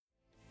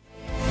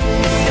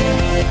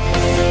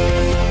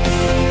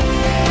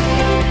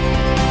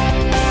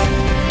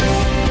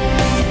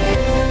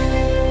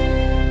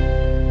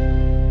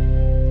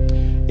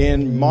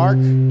Mark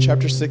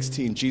chapter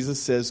 16, Jesus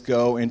says,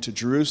 go into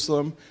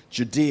Jerusalem,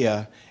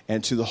 Judea,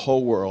 and to the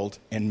whole world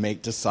and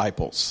make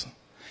disciples.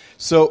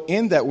 So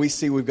in that we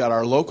see we've got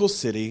our local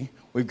city,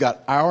 we've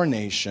got our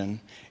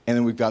nation, and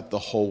then we've got the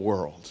whole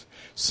world.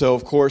 So,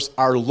 of course,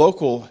 our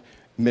local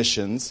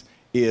missions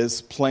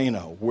is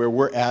Plano, where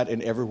we're at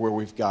and everywhere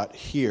we've got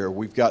here.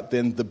 We've got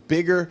then the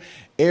bigger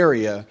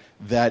area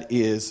that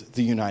is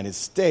the United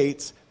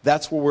States.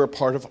 That's where we're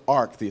part of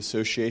ARC, the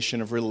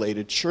Association of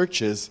Related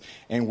Churches,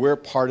 and we're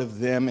part of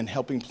them in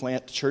helping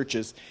plant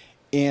churches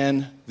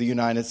in the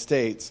United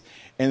States.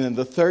 And then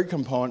the third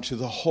component to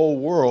the whole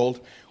world,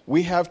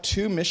 we have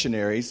two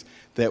missionaries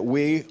that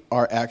we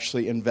are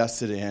actually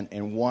invested in,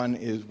 and one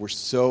is we're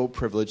so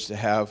privileged to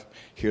have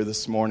here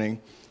this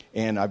morning.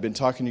 And I've been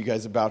talking to you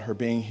guys about her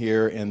being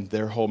here and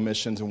their whole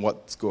missions and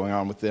what's going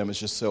on with them. It's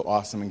just so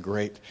awesome and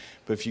great.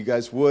 But if you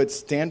guys would,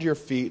 stand to your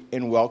feet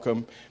and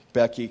welcome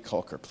Becky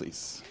Kuelker,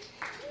 please.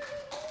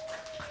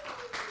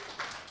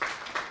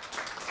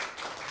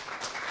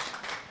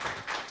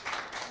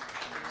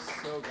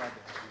 So glad to have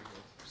you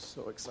here.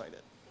 So excited.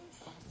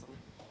 Awesome.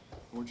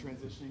 We're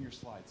transitioning your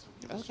slides.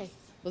 So okay.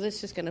 Well, this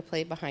is just going to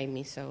play behind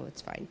me, so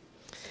it's fine.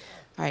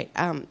 All right,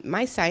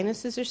 my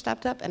sinuses are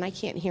stopped up, and I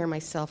can't hear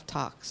myself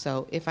talk.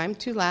 So if I'm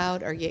too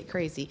loud or get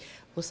crazy,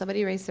 will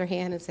somebody raise their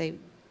hand and say,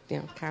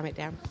 calm it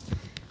down?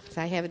 Because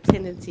I have a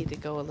tendency to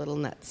go a little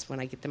nuts when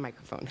I get the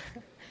microphone.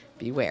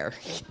 Beware.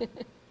 All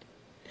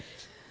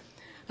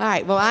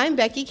right, well, I'm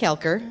Becky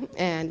Kuelker,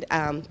 and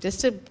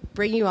just to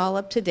bring you all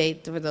up to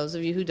date, for those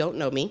of you who don't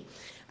know me,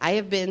 I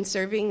have been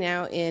serving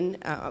now in,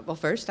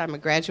 first, I'm a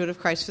graduate of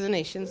Christ for the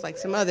Nations, like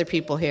some other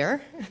people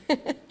here.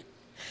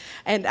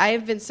 And I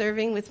have been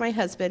serving with my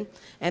husband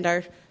and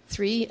our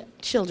 3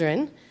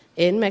 children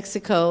in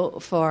Mexico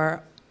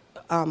for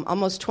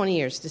almost 20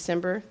 years.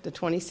 December the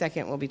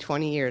 22nd will be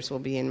 20 years we'll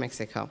be in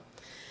Mexico.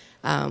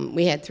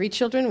 We had 3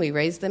 children. We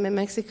raised them in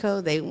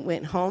Mexico. They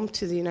went home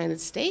to the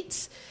United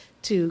States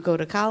to go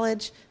to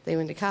college. They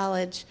went to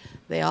college.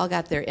 They all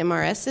got their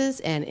MRSs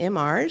and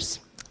MRs,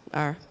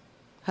 our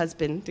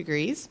husband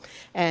degrees.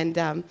 And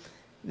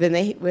then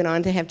they went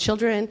on to have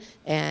children,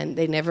 and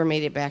they never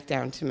made it back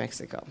down to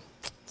Mexico.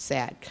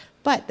 Sad.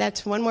 But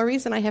that's one more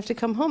reason I have to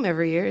come home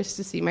every year is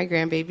to see my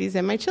grandbabies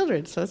and my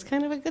children. So it's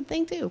kind of a good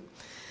thing, too.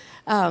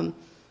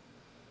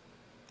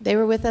 They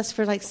were with us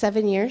for like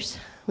 7 years.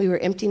 We were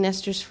empty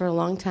nesters for a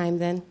long time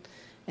then.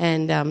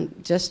 And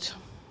just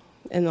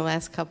in the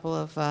last couple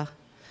of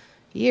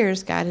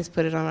years, God has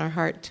put it on our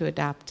heart to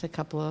adopt a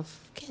couple of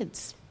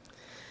kids.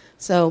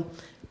 So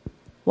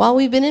while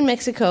we've been in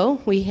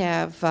Mexico, we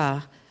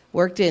have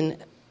worked in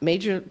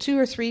major 2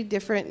 or 3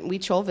 different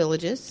Huichol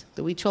villages.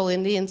 The Huichol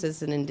Indians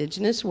is an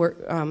indigenous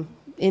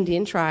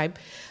Indian tribe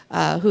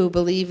who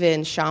believe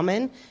in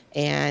shaman,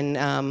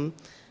 and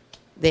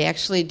they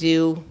actually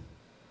do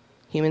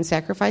human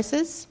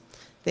sacrifices.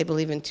 They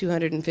believe in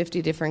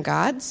 250 different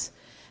gods,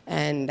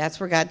 and that's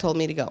where God told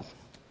me to go.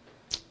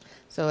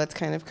 So it's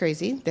kind of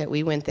crazy that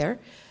we went there.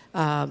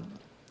 And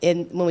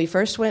when we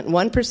first went,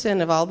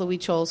 1% of all the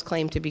Huichols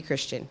claimed to be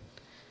Christian.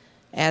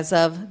 As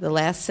of the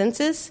last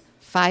census,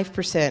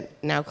 5%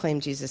 now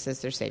claim Jesus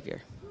as their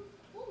Savior,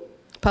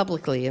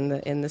 publicly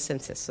in the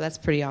census. So that's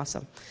pretty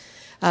awesome.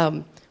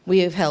 We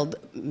have held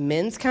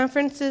men's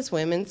conferences,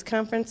 women's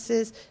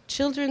conferences,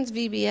 children's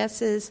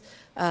VBSs.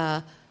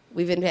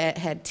 We've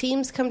had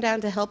teams come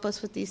down to help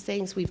us with these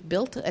things. We've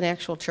built an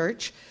actual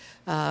church.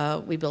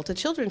 We built a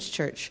children's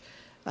church.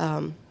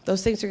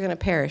 Those things are going to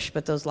perish,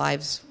 but those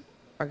lives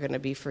are going to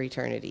be for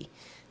eternity.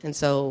 And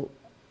so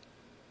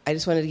I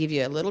just wanted to give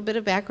you a little bit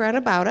of background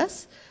about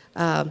us.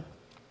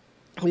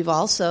 We've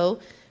also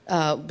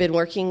been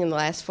working in the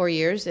last 4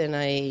 years in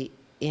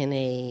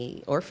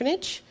a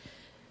orphanage,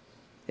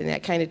 and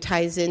that kind of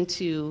ties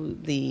into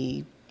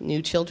the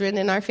new children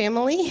in our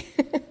family.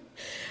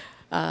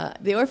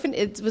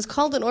 It was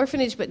called an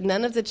orphanage, but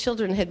none of the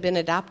children had been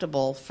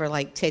adoptable for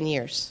like 10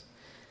 years.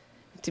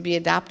 To be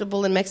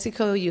adoptable in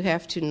Mexico, you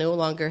have to no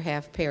longer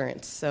have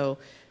parents. So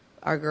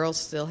our girls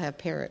still have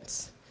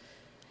parents,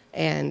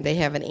 and they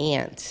have an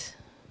aunt.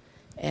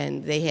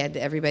 And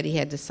everybody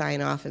had to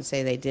sign off and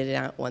say they did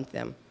not want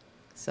them.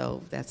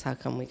 So that's how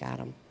come we got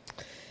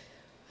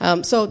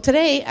them. So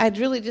today, I'd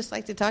really just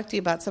like to talk to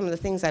you about some of the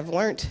things I've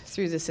learned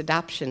through this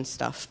adoption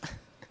stuff,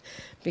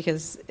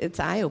 because it's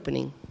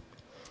eye-opening.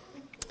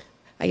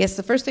 I guess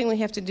the first thing we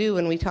have to do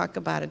when we talk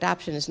about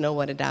adoption is know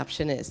what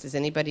adoption is. Does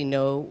anybody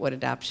know what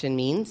adoption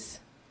means?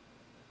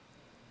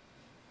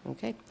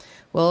 Okay.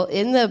 Well,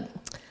 in the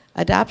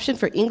Adoption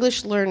for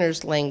English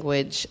Learners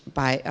Language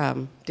by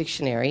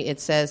dictionary, it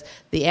says,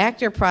 the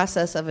act or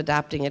process of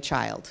adopting a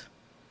child.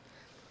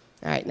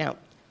 All right, now,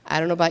 I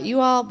don't know about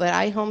you all, but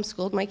I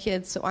homeschooled my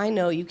kids, so I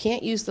know you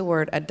can't use the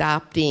word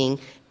adopting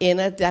in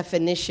a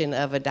definition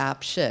of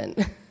adoption.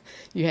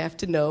 You have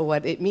to know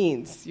what it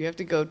means. You have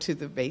to go to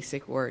the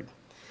basic word.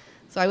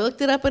 So I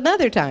looked it up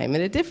another time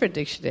in a different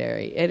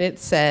dictionary, and it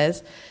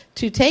says,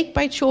 to take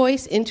by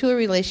choice into a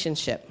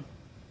relationship.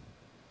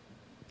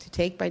 To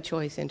take by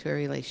choice into a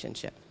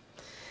relationship.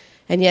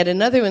 And yet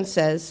another one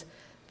says,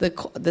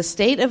 the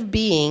state of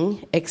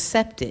being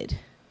accepted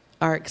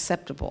are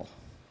acceptable.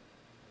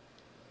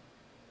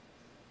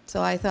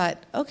 So I thought,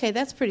 okay,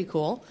 that's pretty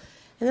cool.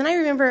 And then I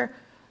remember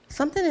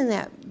something in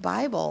that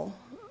Bible,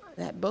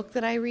 that book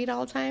that I read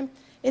all the time,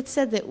 it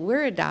said that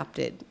we're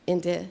adopted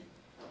into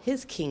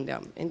his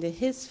kingdom, into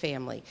his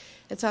family.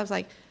 And so I was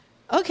like,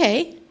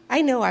 okay,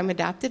 I know I'm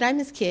adopted. I'm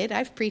his kid.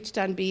 I've preached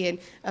on being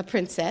a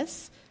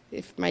princess.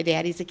 If my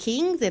daddy's a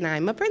king, then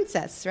I'm a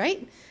princess,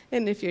 right?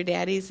 And if your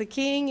daddy's a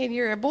king and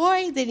you're a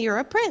boy, then you're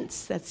a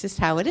prince. That's just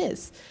how it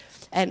is.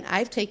 And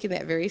I've taken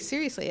that very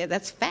seriously.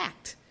 That's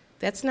fact.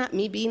 That's not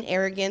me being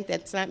arrogant.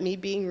 That's not me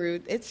being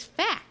rude. It's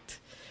fact.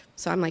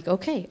 So I'm like,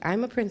 okay,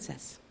 I'm a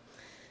princess.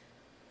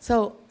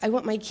 So I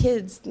want my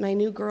kids, my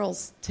new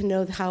girls, to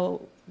know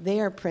how they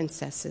are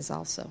princesses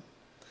also.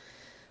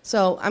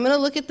 So I'm going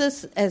to look at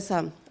this as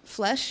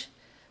flesh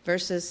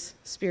versus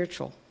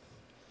spiritual.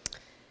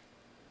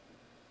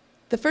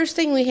 The first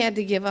thing we had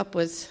to give up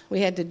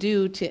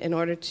in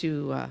order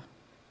to,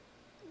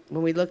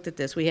 when we looked at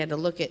this, we had to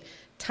look at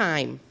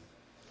time.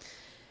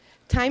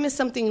 Time is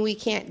something we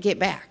can't get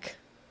back.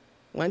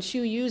 Once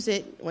you use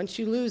it, once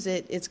you lose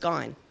it, it's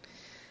gone.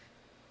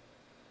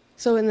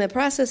 So in the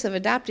process of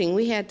adopting,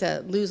 we had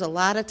to lose a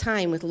lot of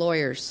time with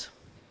lawyers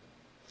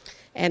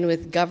and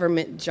with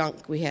government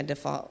junk we had to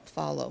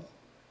follow.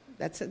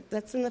 That's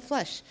in the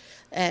flesh.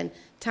 And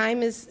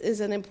time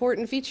is an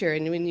important feature.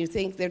 And when you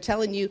think they're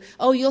telling you,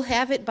 oh, you'll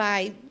have it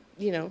by,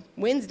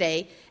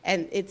 Wednesday,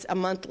 and it's a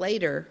month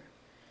later,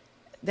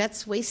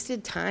 that's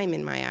wasted time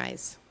in my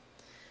eyes.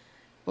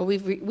 Well,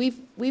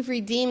 we've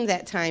redeemed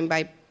that time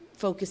by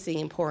focusing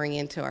and pouring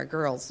into our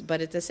girls.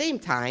 But at the same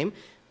time,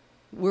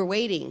 we're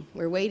waiting.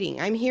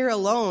 I'm here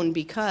alone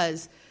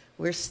because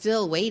we're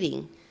still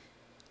waiting.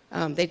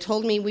 They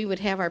told me we would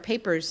have our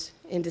papers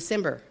in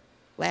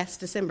last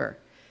December.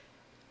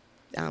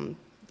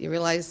 You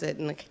realize that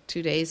in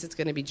 2 days it's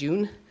going to be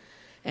June,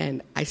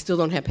 and I still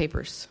don't have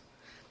papers.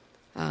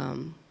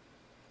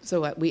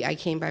 So I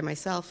came by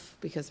myself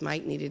because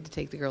Mike needed to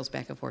take the girls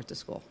back and forth to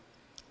school.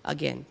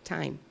 Again,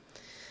 time.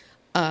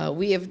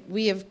 We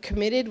have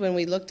committed when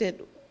we looked at,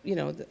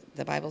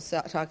 the Bible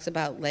talks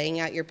about laying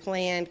out your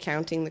plan,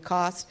 counting the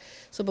cost.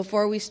 So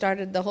before we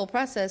started the whole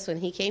process, when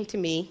he came to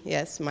me,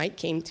 Mike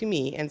came to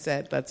me and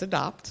said, let's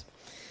adopt.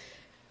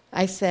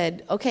 I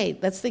said, okay,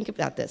 let's think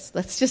about this.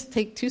 Let's just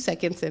take 2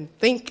 seconds and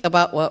think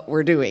about what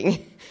we're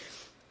doing.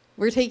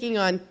 We're taking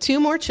on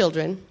 2 more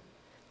children.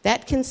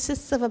 That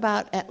consists of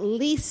about at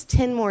least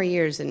 10 more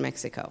years in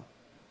Mexico.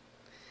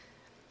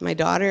 My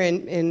daughter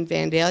in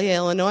Vandalia,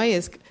 Illinois,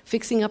 is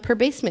fixing up her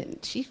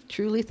basement. She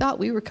truly thought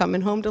we were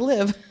coming home to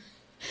live.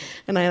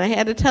 And I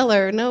had to tell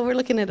her, no, we're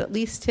looking at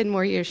least 10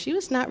 more years. She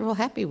was not real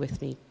happy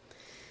with me.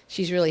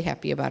 She's really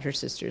happy about her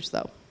sisters,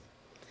 though.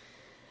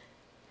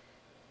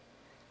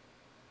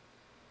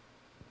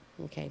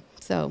 Okay,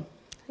 so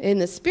in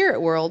the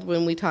spirit world,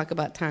 when we talk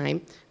about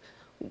time,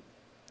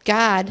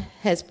 God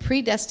has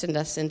predestined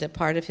us into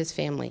part of his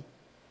family.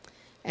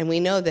 And we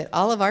know that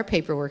all of our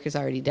paperwork is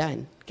already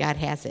done. God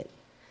has it.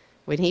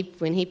 When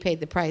he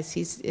paid the price,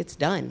 it's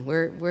done.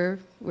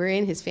 We're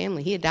in his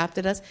family. He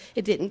adopted us.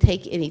 It didn't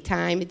take any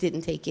time. It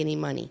didn't take any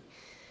money.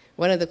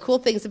 One of the cool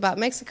things about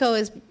Mexico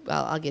is,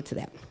 well, I'll get to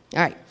that.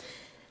 All right.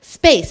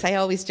 Space. I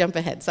always jump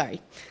ahead.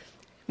 Sorry.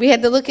 We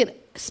had to look at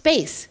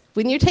space.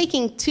 When you're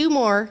taking 2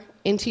 more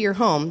into your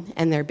home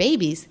and they're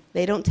babies,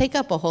 they don't take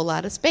up a whole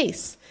lot of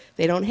space.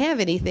 They don't have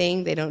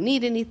anything. They don't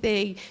need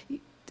anything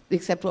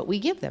except what we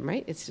give them,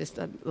 right? It's just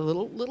a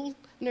little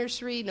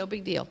nursery, no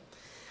big deal.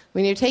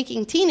 When you're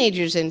taking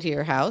teenagers into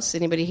your house,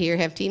 anybody here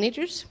have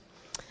teenagers?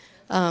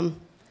 Have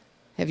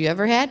you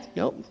ever had?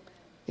 Nope.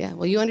 Yeah,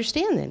 well, you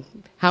understand then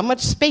how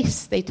much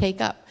space they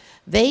take up.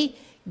 They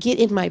get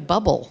in my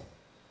bubble.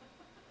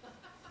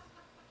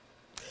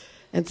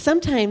 And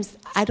sometimes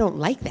I don't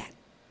like that.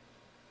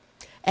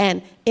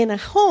 And in a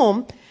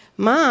home,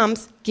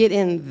 moms get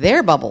in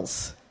their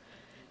bubbles.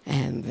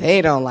 And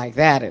they don't like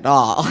that at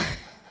all.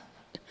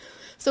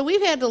 So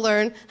we've had to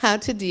learn how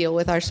to deal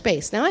with our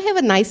space. Now, I have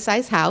a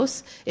nice-sized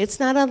house.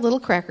 It's not a little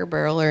Cracker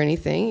Barrel or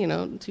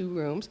anything, 2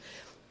 rooms.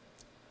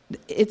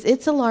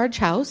 It's a large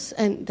house,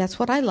 and that's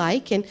what I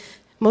like, and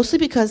mostly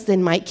because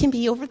then Mike can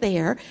be over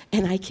there,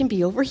 and I can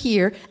be over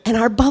here, and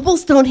our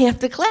bubbles don't have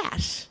to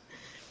clash.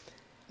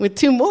 With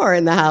 2 more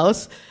in the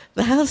house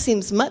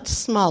seems much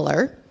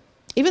smaller,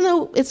 even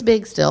though it's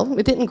big still.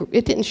 It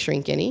didn't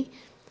shrink any,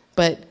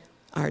 but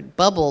our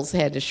bubbles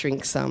had to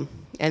shrink some.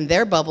 And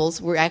their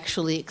bubbles were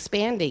actually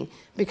expanding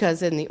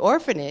because in the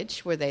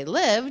orphanage where they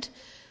lived,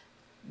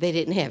 they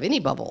didn't have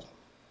any bubble.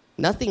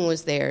 Nothing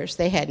was theirs.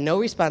 They had no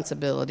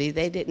responsibility.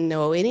 They didn't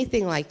know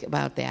anything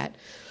about that.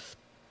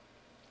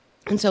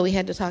 And so we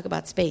had to talk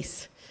about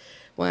space.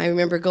 Well, I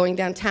remember going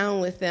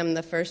downtown with them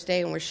the first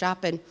day and we're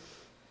shopping.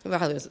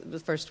 Well, it was the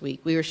first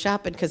week. We were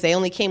shopping because they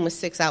only came with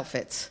 6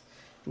 outfits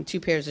and 2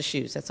 pairs of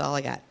shoes. That's all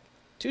I got.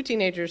 2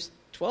 teenagers,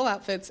 12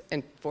 outfits,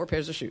 and 4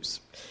 pairs of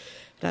shoes.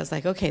 And I was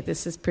like, okay,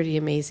 this is pretty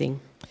amazing.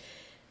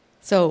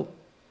 So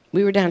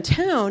we were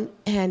downtown,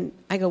 and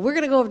I go, we're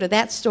going to go over to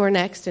that store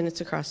next, and it's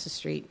across the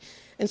street.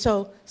 And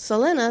so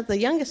Selena, the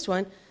youngest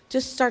one,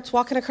 just starts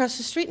walking across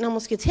the street and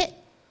almost gets hit.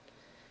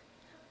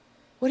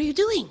 What are you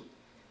doing?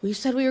 We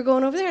said we were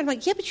going over there. I'm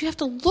like, yeah, but you have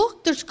to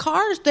look. There's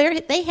cars there.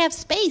 They have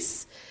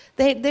space.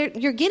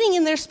 You're getting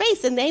in their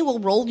space, and they will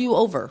roll you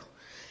over.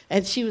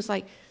 And she was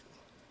like,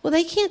 well,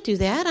 they can't do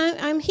that.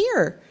 I'm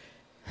here.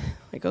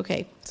 Like,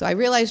 okay. So I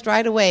realized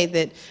right away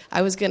that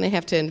I was going to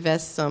have to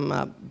invest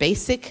some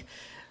basic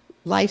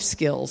life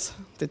skills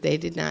that they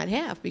did not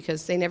have,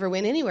 because they never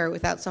went anywhere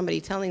without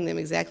somebody telling them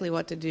exactly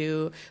what to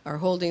do or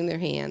holding their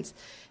hands.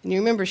 And you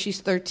remember,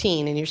 she's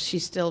 13, and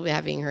she's still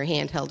having her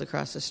hand held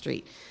across the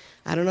street.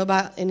 I don't know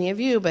about any of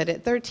you, but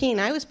at 13,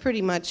 I was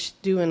pretty much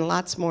doing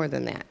lots more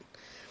than that.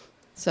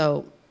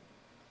 So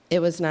it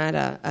was not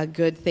a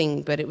good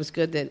thing, but it was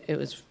good that it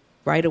was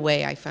right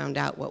away I found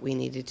out what we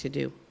needed to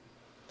do.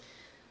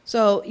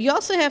 So you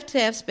also have to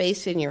have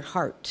space in your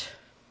heart.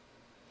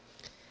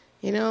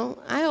 You know,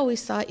 I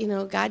always thought,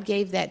 God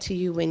gave that to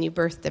you when you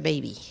birthed the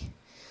baby.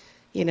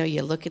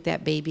 You look at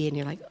that baby and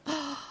you're like,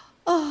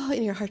 oh,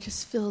 and your heart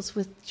just fills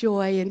with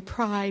joy and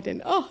pride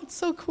and, oh, it's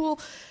so cool.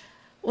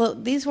 Well,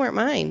 these weren't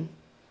mine.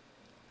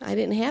 I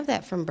didn't have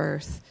that from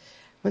birth.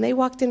 When they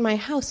walked in my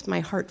house, my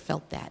heart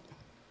felt that.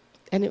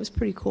 And it was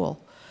pretty cool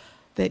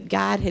that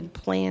God had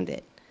planned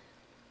it.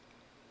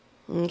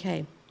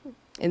 Okay.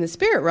 In the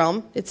spirit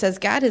realm, it says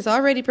God has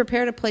already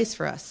prepared a place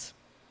for us.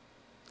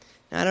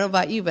 Now, I don't know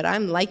about you, but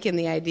I'm liking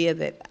the idea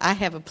that I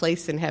have a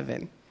place in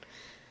heaven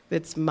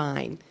that's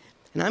mine.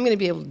 And I'm going to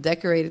be able to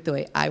decorate it the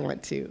way I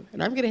want to.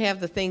 And I'm going to have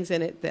the things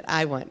in it that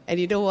I want. And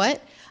you know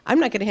what? I'm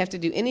not going to have to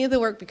do any of the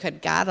work, because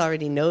God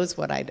already knows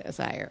what I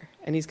desire.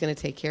 And he's going to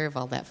take care of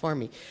all that for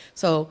me.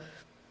 So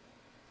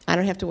I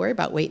don't have to worry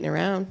about waiting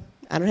around.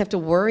 I don't have to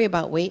worry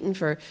about waiting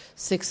for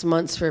 6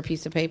 months for a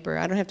piece of paper.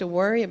 I don't have to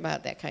worry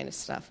about that kind of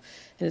stuff.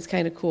 And it's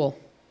kind of cool.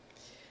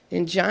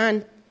 In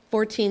John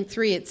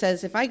 14:3, it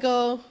says,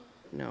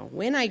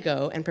 when I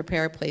go and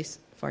prepare a place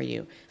for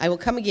you, I will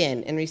come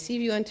again and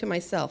receive you unto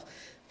myself.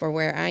 For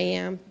where I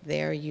am,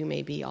 there you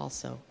may be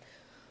also.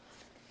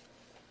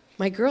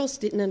 My girls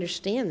didn't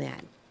understand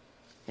that.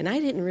 And I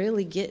didn't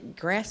really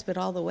grasp it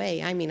all the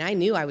way. I mean, I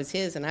knew I was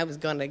his, and I was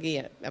going to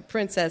get a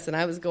princess, and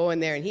I was going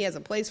there, and he has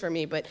a place for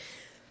me. But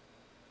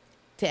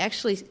to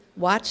actually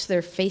watch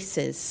their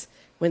faces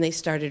when they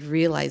started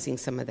realizing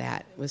some of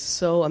that was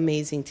so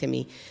amazing to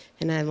me.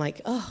 And I'm like,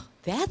 oh,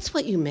 that's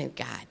what you meant,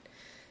 God.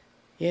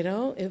 It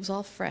was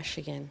all fresh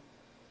again.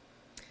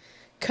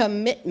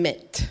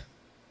 Commitment.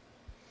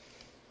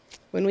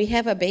 When we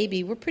have a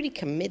baby, we're pretty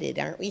committed,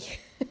 aren't we?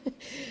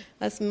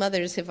 Us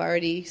mothers have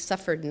already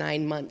suffered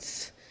 9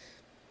 months.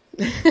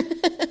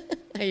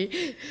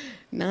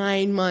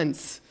 9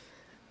 months.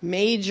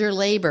 Major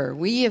labor.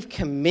 We have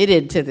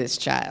committed to this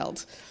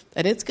child.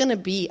 And it's going to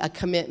be a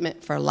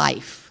commitment for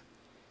life.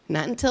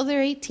 Not until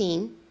they're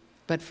 18,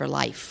 but for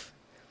life.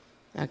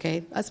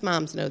 Okay? Us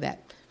moms know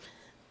that.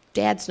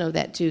 Dads know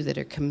that too, that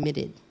are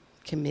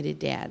committed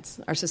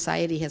dads. Our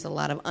society has a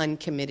lot of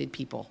uncommitted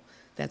people.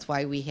 That's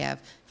why we have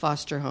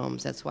foster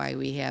homes. That's why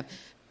we have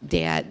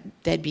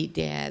deadbeat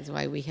dads,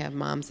 why we have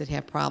moms that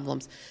have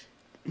problems,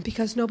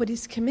 because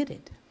nobody's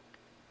committed.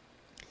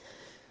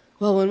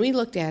 Well, when we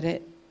looked at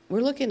it,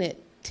 we're looking at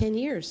 10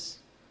 years.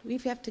 We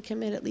have to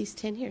commit at least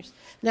 10 years.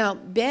 Now,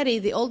 Betty,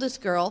 the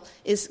oldest girl,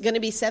 is going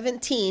to be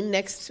 17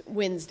 next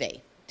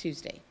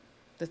Tuesday,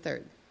 the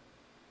 3rd.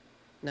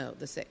 No,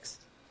 the 6th.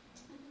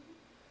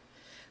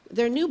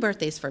 They're new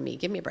birthdays for me.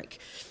 Give me a break.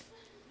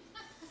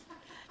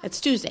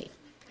 It's Tuesday.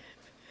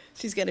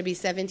 She's going to be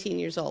 17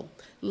 years old.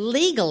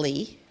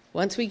 Legally,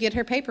 once we get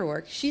her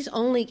paperwork,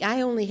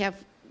 I only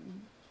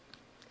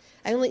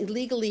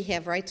legally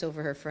have rights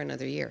over her for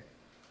another year.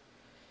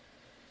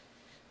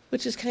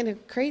 Which is kind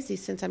of crazy,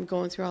 since I'm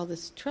going through all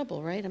this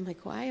trouble, right? I'm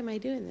like, why am I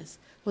doing this?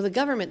 Well, the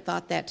government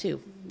thought that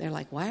too. They're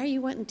like, why are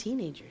you wanting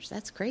teenagers?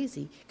 That's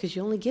crazy, because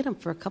you only get them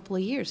for a couple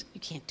of years. You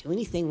can't do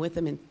anything with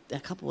them in a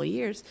couple of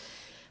years.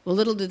 Well,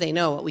 little do they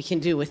know what we can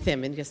do with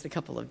them in just a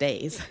couple of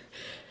days.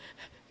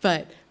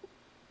 But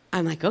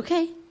I'm like,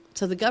 okay.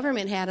 So the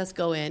government had us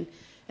go in,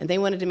 and they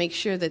wanted to make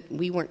sure that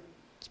we weren't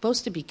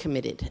supposed to be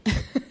committed,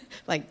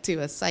 like to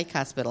a psych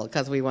hospital,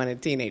 because we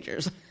wanted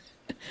teenagers.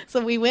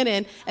 So we went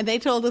in, and they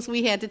told us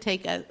we had to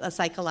take a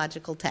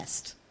psychological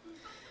test.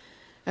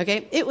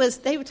 Okay?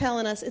 They were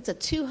telling us it's a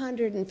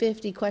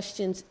 250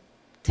 questions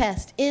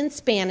test in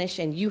Spanish,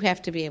 and you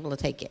have to be able to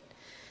take it.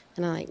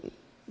 And I'm like,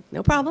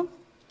 no problem.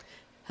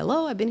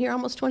 Hello, I've been here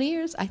almost 20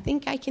 years. I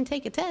think I can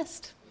take a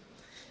test.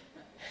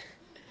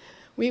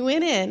 We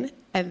went in,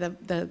 and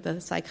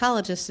the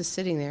psychologist is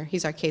sitting there.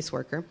 He's our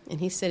caseworker, and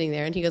he's sitting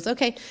there, and he goes,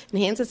 okay,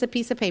 and hands us a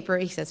piece of paper.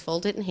 He says,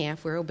 fold it in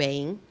half. We're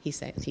obeying. He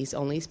says he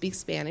only speaks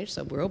Spanish,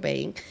 so we're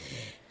obeying.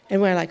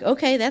 And we're like,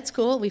 okay, that's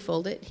cool. We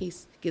fold it. He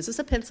gives us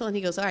a pencil, and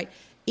he goes, all right,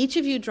 each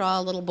of you draw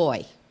a little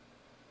boy.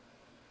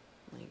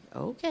 I'm like,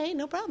 okay,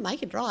 no problem. I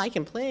can draw. I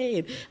can play.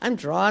 And I'm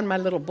drawing my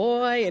little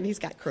boy, and he's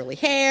got curly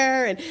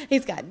hair, and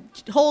he's got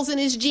holes in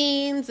his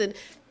jeans, and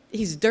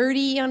he's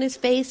dirty on his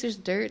face. There's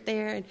dirt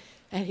there,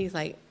 and he's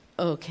like,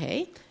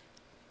 okay,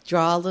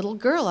 draw a little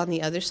girl on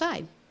the other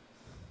side.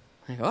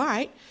 I go, all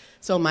right.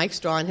 So Mike's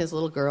drawing his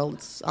little girl.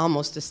 It's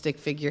almost a stick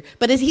figure.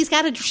 But she's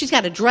got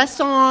a dress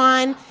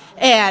on,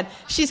 and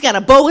she's got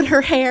a bow in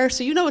her hair,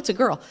 so you know it's a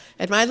girl.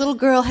 And my little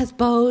girl has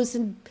bows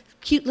and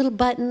cute little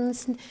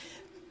buttons.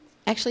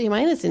 Actually,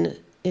 mine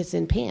is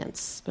in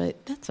pants,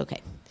 but that's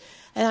okay.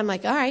 And I'm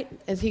like, all right.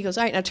 And he goes,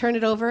 all right, now turn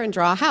it over and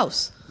draw a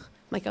house. I'm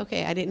like,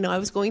 okay, I didn't know I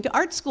was going to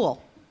art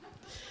school.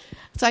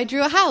 So I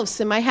drew a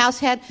house, and my house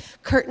had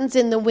curtains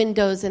in the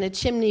windows and a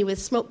chimney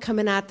with smoke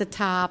coming out the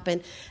top,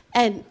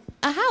 and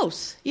a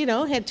house, it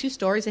had 2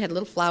 stories. It had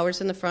little flowers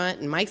in the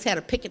front, and Mike's had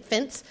a picket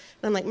fence.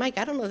 And I'm like, Mike,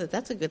 I don't know that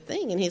that's a good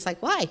thing. And he's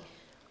like, why?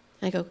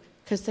 I go,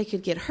 because they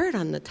could get hurt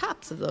on the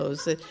tops of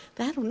those. I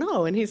don't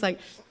know. And he's like,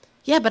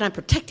 yeah, but I'm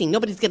protecting.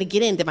 Nobody's going to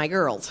get into my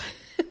girls.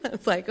 I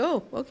was like,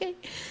 oh, okay.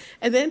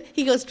 And then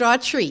he goes, draw a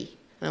tree.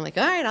 And I'm like,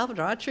 all right, I'll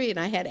draw a tree. And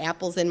I had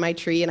apples in my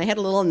tree, and I had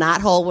a little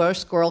knothole where a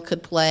squirrel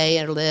could play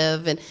and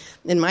live. And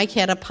Mike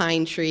had a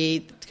pine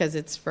tree because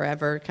it's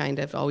forever, kind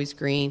of always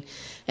green.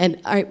 And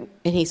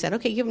he said,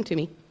 okay, give them to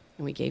me.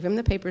 And we gave him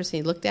the papers, and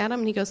he looked at them,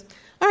 and he goes,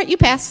 all right, you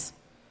pass.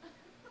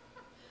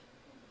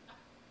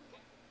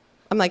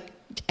 I'm like,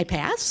 I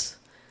pass?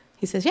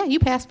 He says, yeah, you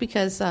pass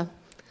because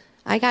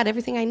I got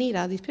everything I need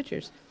out of these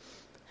pictures.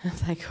 I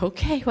was like,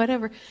 okay,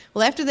 whatever.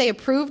 Well, after they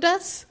approved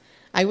us,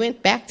 I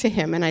went back to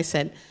him, and I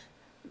said,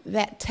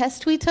 that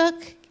test we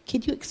took,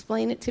 could you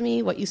explain it to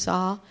me, what you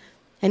saw?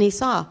 And he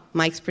saw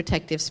Mike's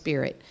protective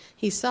spirit.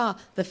 He saw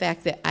the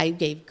fact that I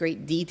gave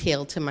great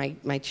detail to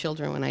my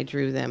children when I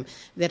drew them,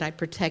 that I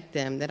protect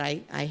them, that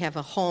I have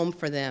a home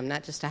for them,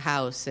 not just a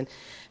house. And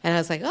I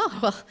was like, oh,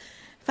 well,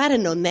 if I'd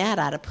have known that,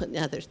 I'd have put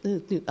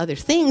other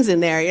things in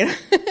there,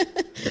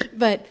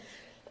 But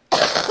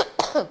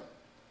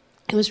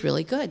it was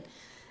really good.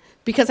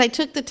 Because I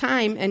took the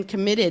time and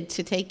committed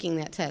to taking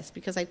that test.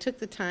 Because I took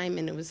the time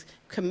and it was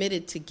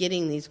committed to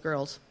getting these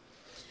girls.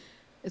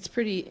 It's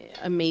pretty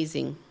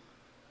amazing.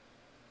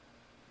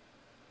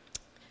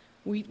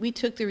 We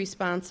took the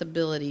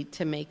responsibility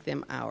to make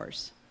them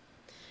ours.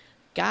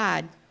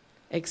 God,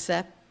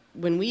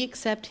 when we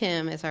accept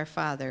him as our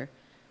Father,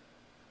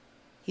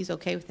 he's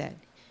okay with that.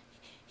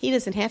 He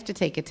doesn't have to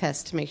take a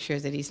test to make sure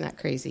that he's not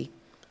crazy.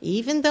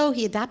 Even though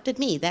he adopted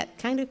me, that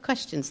kind of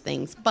questions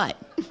things. But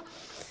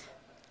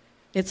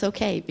it's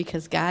okay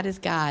because God is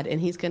God, and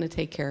he's going to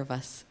take care of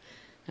us.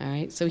 All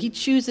right? So he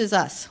chooses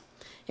us.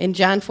 In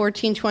John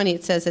 14:20,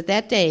 it says, at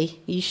that day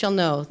ye shall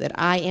know that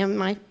I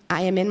am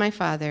in my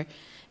Father,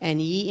 and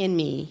ye in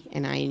me,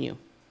 and I in you.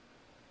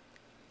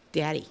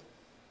 Daddy.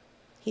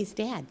 He's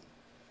Dad.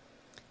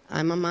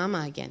 I'm a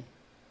mama again.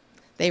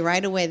 They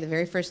right away, the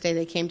very first day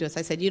they came to us,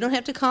 I said, you don't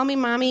have to call me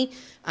Mommy.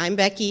 I'm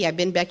Becky. I've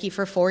been Becky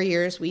for 4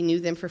 years. We knew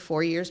them for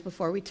 4 years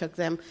before we took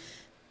them.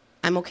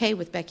 I'm okay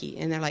with Becky.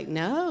 And they're like,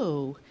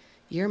 no,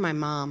 you're my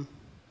mom.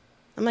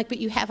 I'm like, but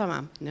you have a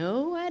mom.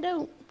 No, I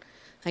don't.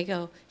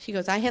 She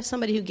goes, I have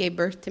somebody who gave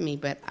birth to me,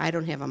 but I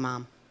don't have a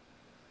mom.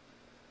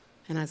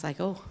 And I was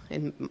like, oh.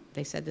 And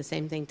they said the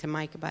same thing to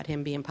Mike about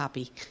him being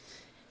Poppy.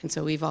 And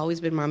so we've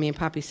always been Mommy and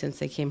Poppy since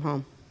they came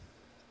home.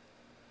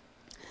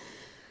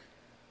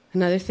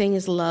 Another thing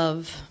is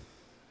love.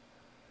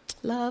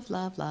 Love,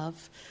 love,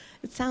 love.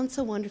 It sounds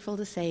so wonderful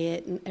to say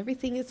it, and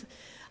everything is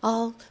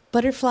all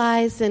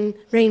butterflies and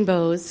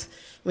rainbows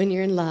when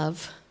you're in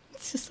love.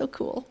 It's just so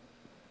cool.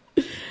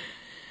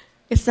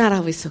 It's not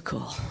always so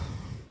cool.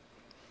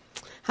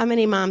 How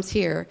many moms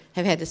here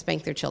have had to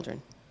spank their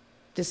children?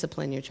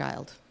 Discipline your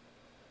child.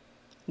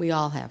 We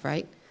all have,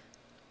 right?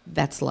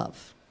 That's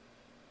love.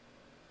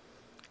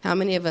 How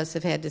many of us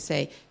have had to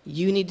say,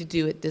 you need to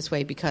do it this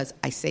way because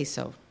I say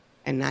so,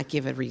 and not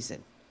give a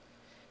reason?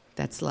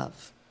 That's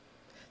love.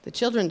 The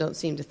children don't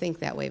seem to think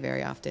that way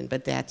very often,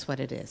 but that's what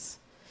it is.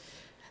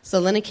 So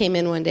Lena came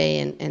in one day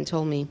and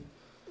told me,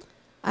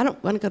 I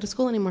don't want to go to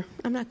school anymore.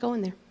 I'm not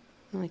going there.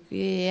 I'm like,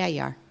 yeah,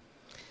 you are.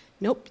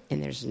 Nope,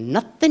 and there's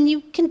nothing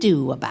you can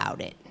do about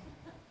it.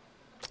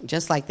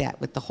 Just like that,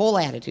 with the whole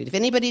attitude. If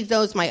anybody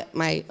knows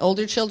my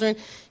older children,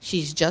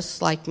 she's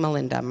just like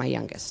Melinda, my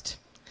youngest.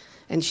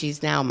 And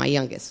she's now my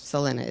youngest.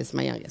 Selena is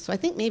my youngest. So I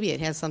think maybe it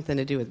has something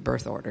to do with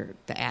birth order,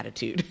 the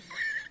attitude.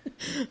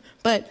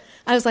 But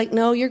I was like,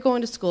 no, you're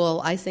going to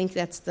school. I think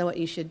that's what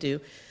you should do.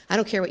 I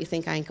don't care what you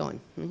think, I ain't going.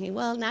 Okay,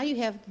 well, now you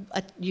have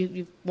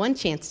you've one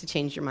chance to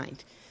change your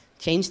mind.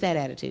 Change that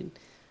attitude.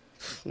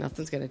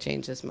 Nothing's going to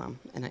change this, Mom.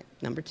 And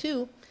number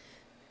 2,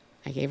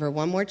 I gave her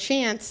one more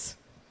chance.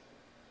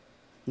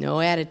 No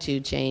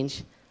attitude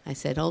change. I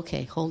said,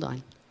 okay, hold on.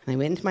 And I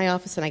went into my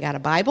office and I got a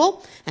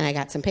Bible and I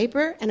got some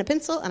paper and a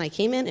pencil and I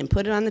came in and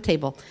put it on the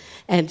table.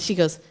 And she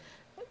goes,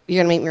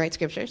 you're going to make me write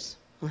scriptures?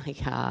 I'm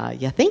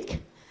like, you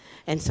think?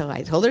 And so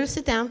I told her to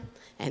sit down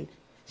and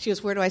she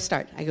goes, where do I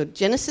start? I go,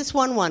 Genesis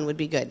 1:1 would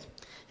be good.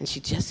 And she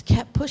just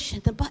kept pushing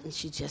the button.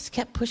 She just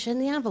kept pushing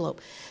the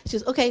envelope. She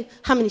goes, okay,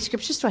 how many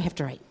scriptures do I have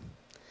to write?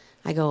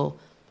 I go,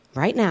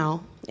 right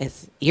now,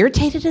 as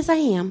irritated as I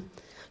am,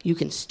 you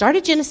can start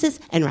at Genesis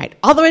and write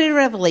all the way to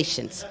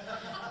Revelations.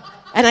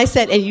 And I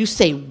said, and you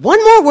say one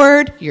more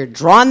word, you're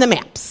drawing the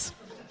maps.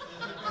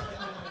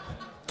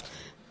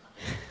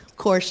 Of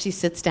course, she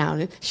sits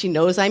down. And she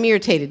knows I'm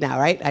irritated now,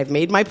 right? I've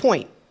made my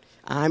point.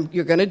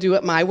 You're going to do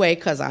it my way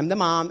because I'm the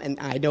mom and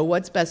I know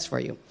what's best for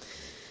you.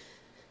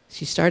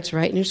 She starts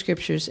writing her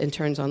scriptures and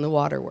turns on the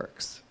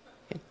waterworks.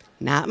 Okay.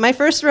 Not my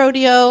first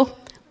rodeo.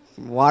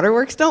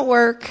 Waterworks don't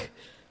work.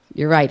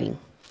 You're writing.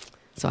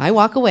 So I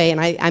walk away, and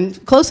I'm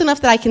close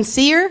enough that I can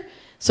see her.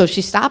 So if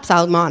she stops,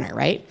 I'll on her,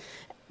 right?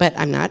 But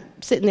I'm not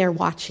sitting there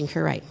watching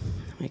her write.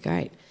 I'm like, all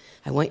right,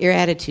 I want your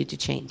attitude to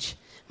change.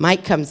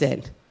 Mike comes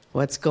in.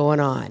 What's going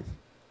on?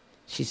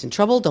 She's in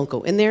trouble. Don't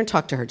go in there and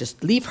talk to her.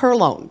 Just leave her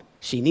alone.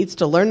 She needs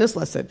to learn this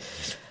lesson.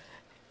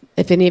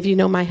 If any of you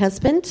know my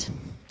husband,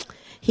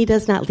 he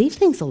does not leave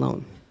things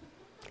alone.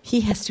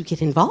 He has to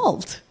get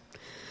involved.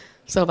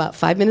 So about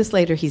 5 minutes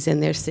later, he's in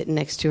there sitting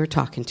next to her,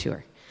 talking to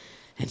her.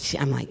 And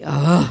I'm like,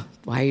 oh,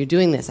 why are you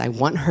doing this? I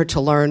want her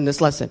to learn this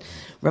lesson.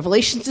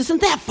 Revelations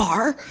isn't that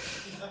far.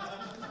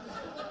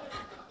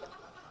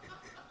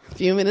 A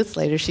few minutes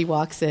later, she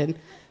walks in.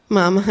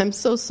 Mom, I'm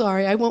so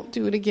sorry. I won't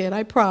do it again.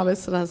 I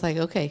promise. And I was like,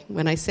 okay,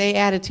 when I say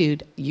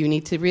attitude, you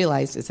need to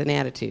realize it's an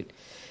attitude.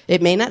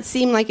 It may not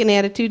seem like an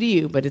attitude to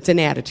you, but it's an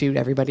attitude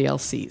everybody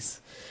else sees.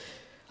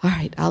 All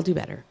right, I'll do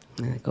better.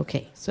 I'm like,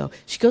 okay. So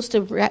she goes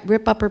to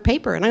rip up her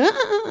paper, and I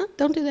go,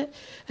 don't do that.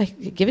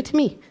 Give it to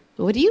me.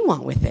 What do you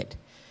want with it?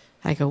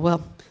 I go,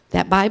 well,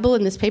 that Bible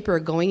and this paper are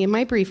going in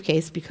my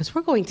briefcase because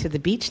we're going to the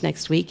beach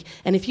next week,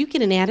 and if you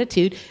get an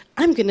attitude,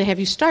 I'm going to have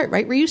you start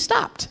right where you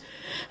stopped.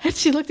 And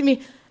she looked at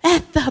me,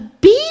 at the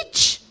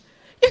beach?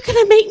 You're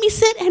going to make me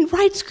sit and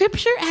write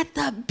scripture at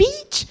the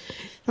beach?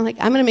 I'm like,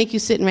 I'm going to make you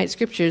sit and write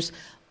scriptures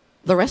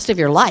the rest of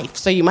your life,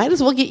 so you might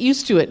as well get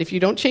used to it. If you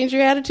don't change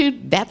your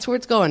attitude, that's where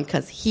it's going,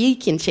 because he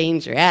can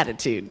change your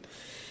attitude.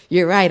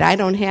 You're right, I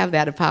don't have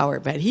that power,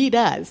 but he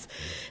does.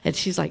 And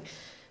she's like,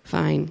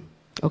 fine,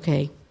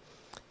 okay.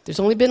 There's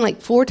only been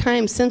like 4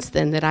 times since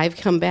then that I've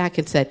come back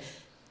and said,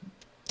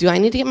 do I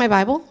need to get my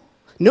Bible?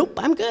 Nope,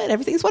 I'm good.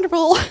 Everything's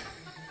wonderful.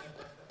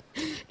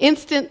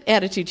 Instant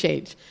attitude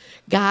change.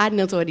 God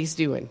knows what he's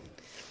doing.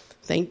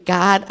 Thank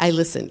God I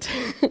listened.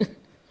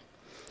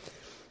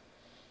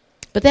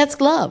 But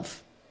that's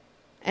love.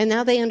 And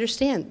now they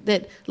understand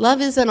that love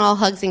isn't all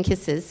hugs and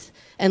kisses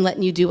and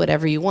letting you do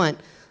whatever you want.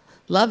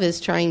 Love is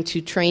trying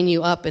to train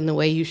you up in the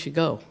way you should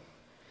go.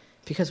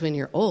 Because when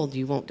you're old,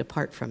 you won't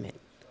depart from it.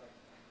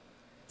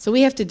 So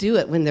we have to do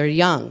it when they're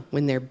young,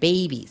 when they're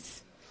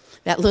babies.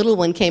 That little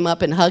one came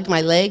up and hugged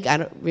my leg. I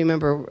don't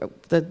remember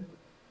the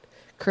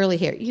curly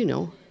hair. You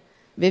know,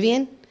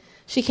 Vivian.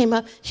 She came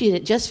up. She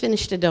had just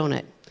finished a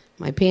donut.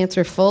 My pants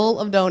are full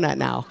of donut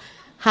now.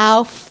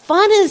 How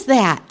fun is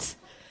that?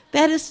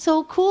 That is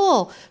so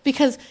cool.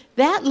 Because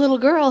that little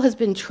girl has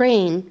been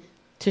trained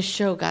to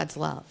show God's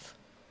love.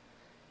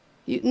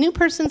 New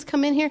persons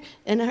come in here,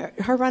 and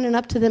her running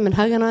up to them and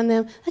hugging on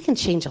them, that can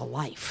change a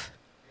life.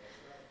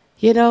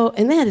 You know,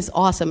 and that is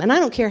awesome. And I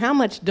don't care how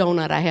much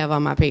donut I have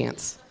on my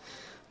pants.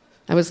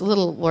 I was a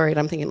little worried.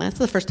 I'm thinking, that's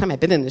the first time I've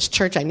been in this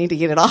church. I need to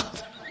get it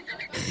off.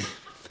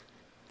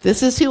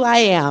 This is who I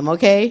am,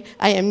 okay?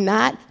 I am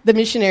not the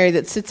missionary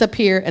that sits up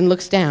here and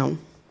looks down.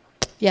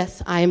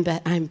 Yes, I'm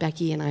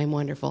Becky, and I'm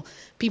wonderful.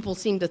 People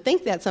seem to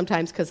think that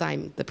sometimes because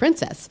I'm the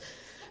princess.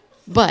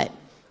 But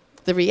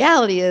the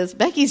reality is,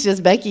 Becky's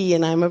just Becky,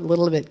 and I'm a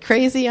little bit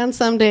crazy on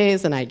some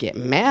days, and I get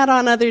mad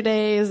on other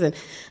days, and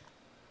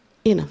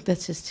you know,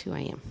 that's just who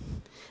I am.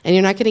 And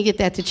you're not going to get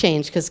that to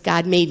change because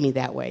God made me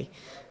that way.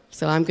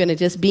 So I'm going to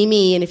just be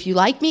me, and if you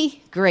like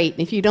me, great.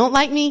 And if you don't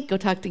like me, go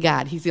talk to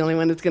God. He's the only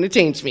one that's going to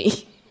change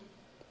me.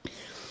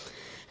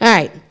 All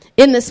right.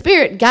 In the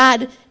Spirit,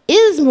 God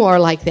is more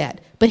like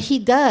that, but he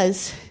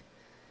does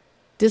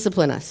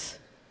discipline us.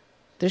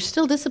 There's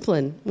still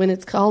discipline. When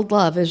it's called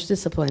love, there's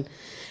discipline.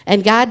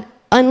 And God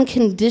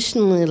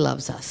unconditionally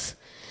loves us.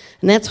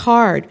 And that's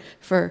hard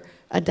for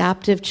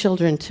adoptive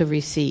children to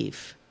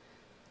receive.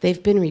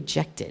 They've been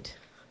rejected.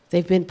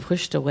 They've been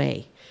pushed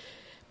away.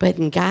 But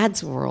in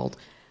God's world,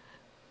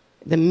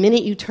 the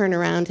minute you turn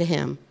around to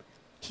him,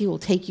 he will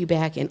take you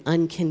back and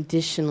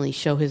unconditionally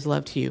show his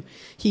love to you.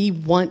 He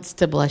wants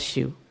to bless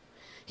you.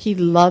 He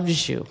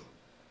loves you.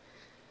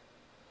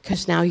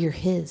 Because now you're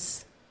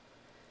his.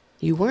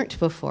 You weren't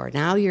before.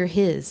 Now you're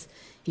his.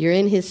 You're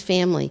in his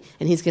family,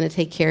 and he's going to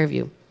take care of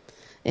you.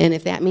 And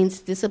if that means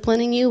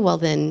disciplining you, well,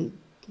 then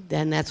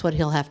that's what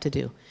he'll have to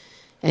do.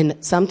 And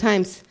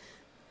sometimes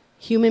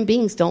human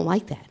beings don't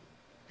like that.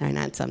 Or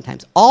not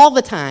sometimes. All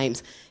the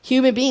times,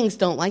 human beings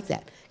don't like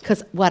that.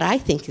 Because what I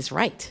think is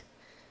right.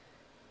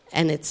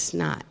 And it's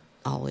not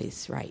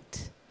always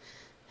right.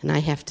 And I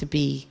have to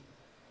be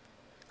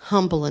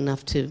humble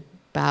enough to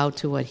bow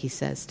to what he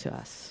says to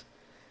us.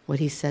 What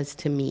he says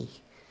to me.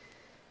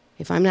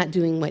 If I'm not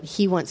doing what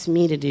he wants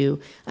me to do,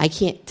 I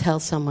can't tell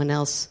someone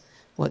else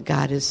what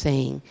God is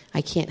saying.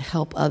 I can't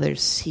help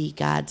others see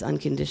God's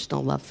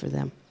unconditional love for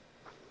them.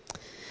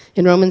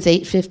 In Romans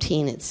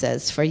 8:15 it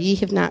says, "For ye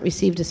have not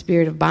received a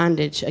spirit of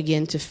bondage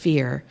again to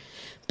fear,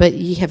 but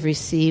ye have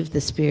received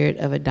the spirit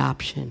of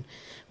adoption,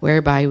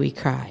 whereby we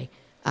cry,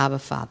 Abba,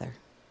 Father."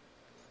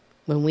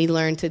 When we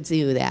learn to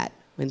do that,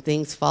 when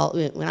things fall,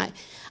 when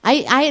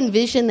I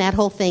envision that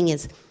whole thing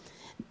is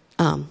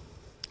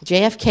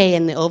JFK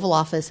in the Oval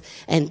Office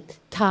and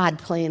Todd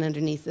playing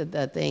underneath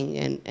the thing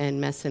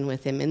and messing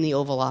with him in the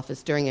Oval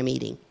Office during a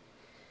meeting.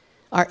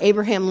 Or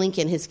Abraham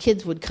Lincoln, his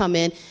kids would come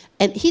in,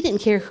 and he didn't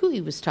care who he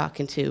was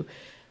talking to.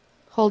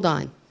 Hold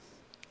on.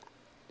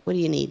 What do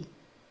you need?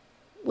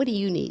 What do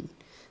you need?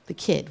 The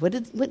kid.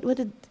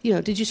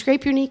 Did you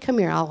scrape your knee? Come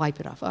here, I'll wipe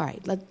it off. All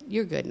right,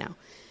 you're good now.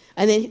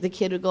 And then the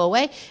kid would go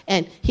away,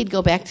 and he'd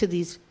go back to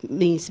these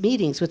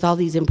meetings with all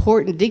these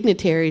important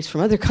dignitaries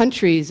from other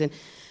countries,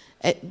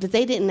 but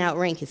they didn't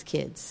outrank his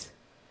kids.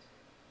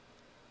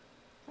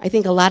 I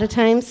think a lot of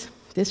times,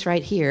 this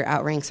right here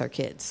outranks our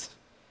kids.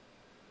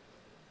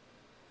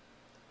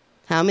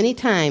 How many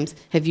times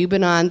have you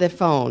been on the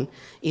phone,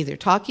 either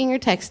talking or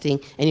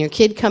texting, and your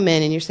kid come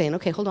in and you're saying,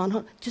 okay, hold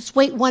on, just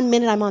wait 1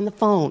 minute, I'm on the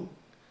phone.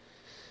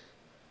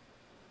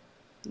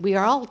 We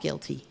are all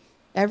guilty.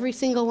 Every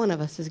single one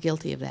of us is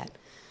guilty of that,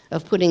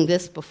 of putting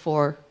this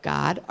before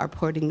God or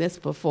putting this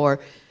before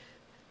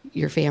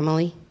your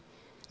family.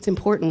 It's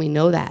important we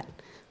know that.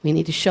 We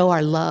need to show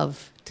our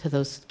love to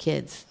those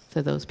kids,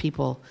 to those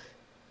people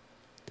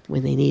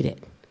when they need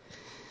it.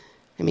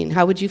 I mean,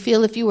 how would you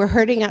feel if you were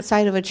hurting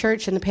outside of a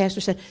church and the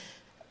pastor said,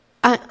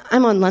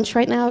 I'm on lunch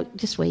right now,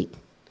 just wait.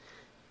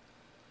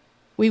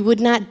 We would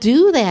not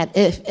do that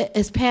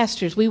as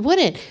pastors. We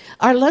wouldn't.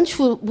 Our lunch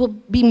will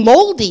be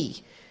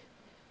moldy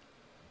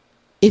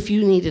if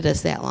you needed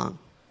us that long.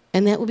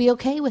 And that would be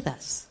okay with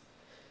us.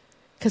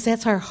 Because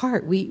that's our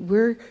heart. We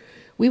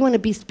want to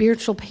be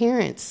spiritual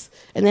parents.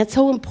 And that's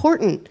so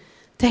important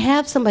to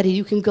have somebody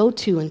you can go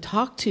to and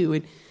talk to.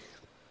 And,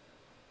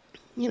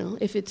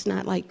 if it's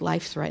not like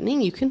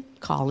life-threatening, you can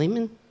call him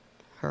and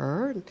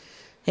her. And,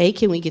 hey,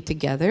 can we get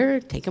together?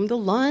 Take them to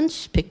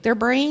lunch, pick their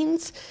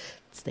brains.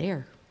 It's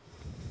there.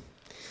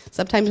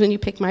 Sometimes when you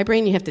pick my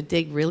brain, you have to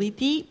dig really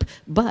deep,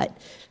 but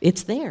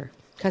it's there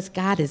because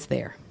God is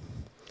there.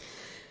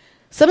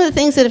 Some of the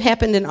things that have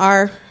happened in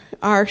our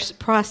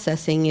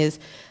processing is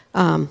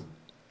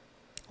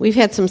we've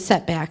had some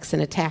setbacks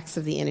and attacks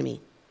of the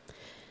enemy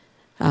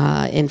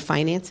in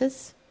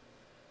finances.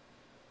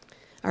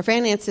 Our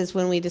finances,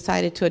 when we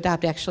decided to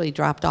adopt, actually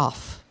dropped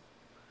off,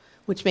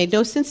 which made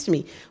no sense to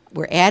me.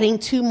 We're adding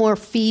two more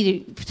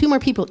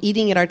people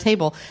eating at our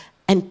table,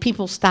 and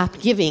people stopped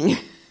giving.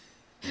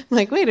 I'm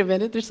like, wait a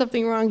minute, there's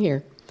something wrong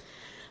here.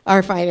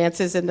 Our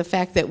finances and the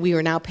fact that we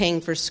were now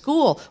paying for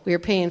school, we were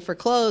paying for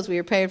clothes, we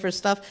were paying for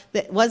stuff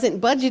that wasn't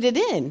budgeted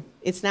in.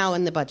 It's now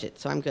in the budget,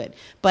 so I'm good.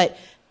 But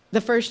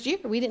the first year,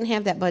 we didn't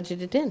have that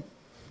budgeted in.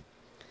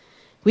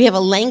 We have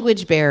a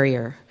language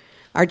barrier.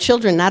 Our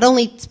children not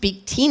only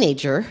speak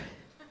teenager,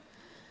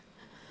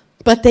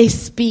 but they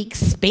speak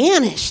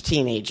Spanish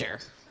teenager.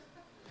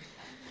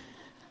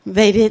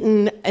 They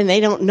didn't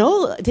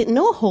know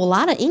a whole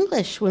lot of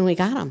English when we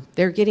got them.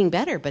 They're getting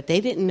better, but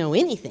they didn't know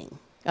anything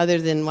other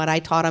than what I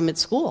taught them at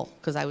school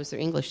because I was their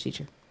English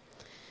teacher.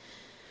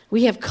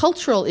 We have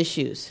cultural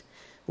issues.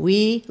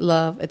 We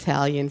love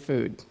Italian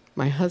food.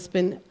 My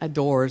husband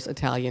adores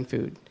Italian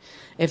food.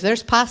 If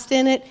there's pasta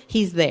in it,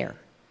 he's there.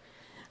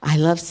 I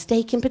love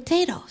steak and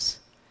potatoes.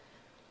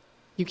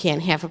 You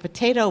can't have a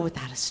potato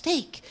without a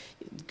steak.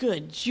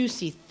 Good,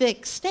 juicy,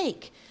 thick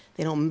steak.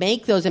 They don't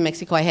make those in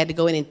Mexico. I had to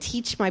go in and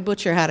teach my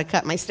butcher how to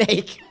cut my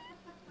steak.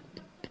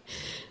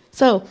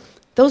 So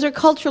those are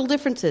cultural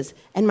differences.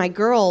 And my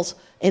girls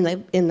in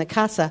the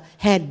casa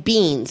had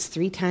beans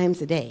 3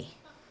 times a day.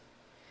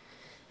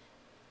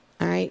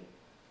 All right?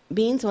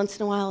 Beans once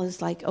in a while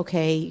is like,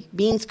 okay.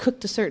 Beans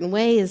cooked a certain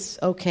way is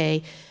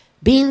okay.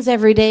 Beans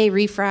every day,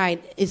 refried,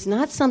 is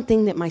not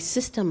something that my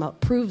system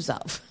approves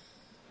of.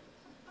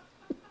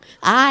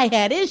 I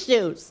had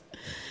issues.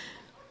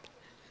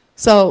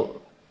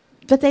 So,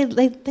 but they've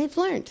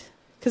learned.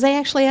 Because they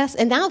actually asked,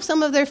 and now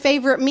some of their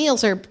favorite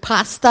meals are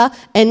pasta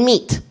and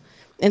meat.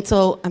 And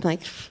so I'm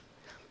like,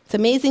 it's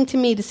amazing to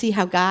me to see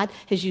how God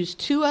has used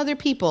 2 other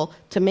people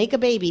to make a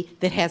baby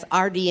that has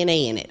our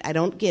DNA in it. I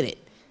don't get it.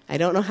 I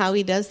don't know how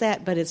he does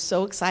that, but it's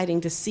so exciting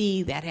to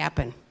see that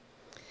happen.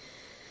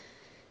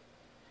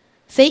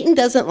 Satan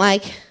doesn't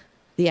like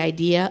the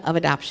idea of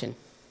adoption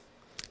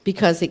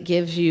because it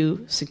gives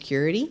you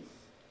security,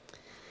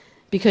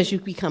 because you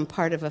become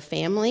part of a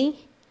family,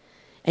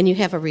 and you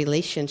have a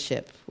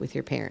relationship with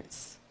your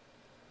parents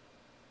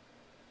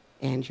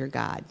and your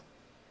God.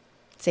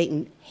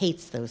 Satan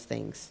hates those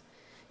things.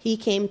 He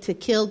came to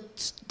kill,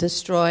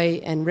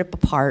 destroy, and rip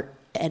apart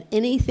at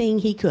anything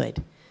he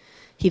could.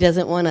 He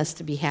doesn't want us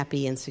to be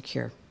happy and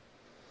secure.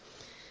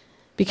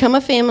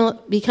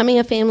 Becoming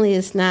a family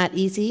is not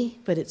easy,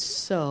 but it's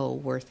so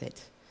worth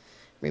it.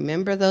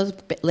 Remember those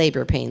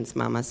labor pains,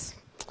 mamas.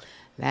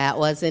 That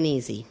wasn't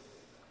easy.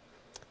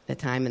 The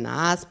time in the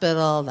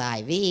hospital, the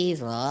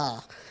IVs,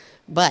 ugh.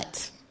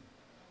 But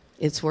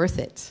it's worth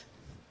it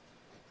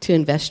to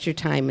invest your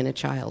time in a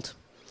child.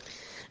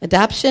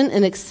 Adoption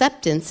and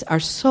acceptance are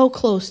so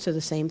close to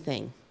the same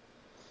thing.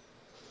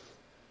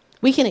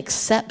 We can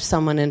accept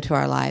someone into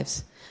our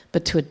lives,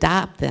 but to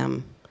adopt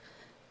them,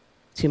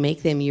 to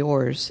make them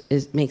yours,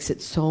 makes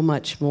it so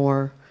much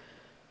more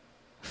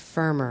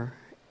firmer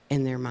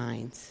in their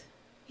minds.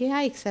 Yeah,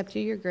 I accept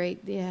you. You're great.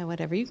 Yeah,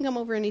 whatever. You can come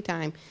over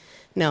anytime.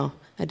 No,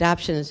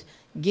 adoption is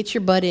get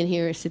your butt in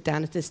here, sit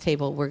down at this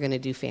table. We're going to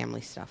do family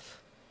stuff.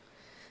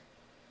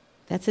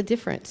 That's a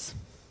difference.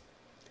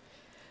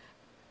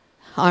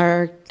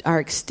 Our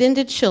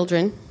extended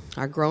children,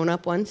 our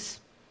grown-up ones,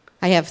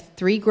 I have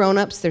 3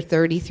 grown-ups. They're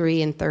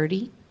 33 and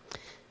 30,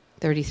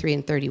 33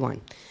 and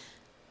 31.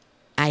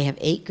 I have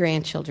 8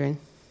 grandchildren.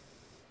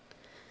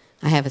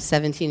 I have a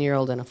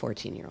 17-year-old and a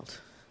 14-year-old.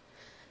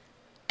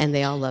 And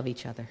they all love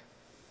each other.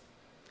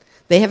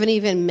 They haven't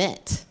even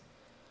met,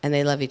 and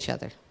they love each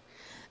other.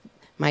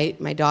 My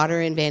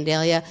daughter in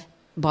Vandalia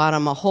bought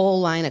them a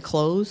whole line of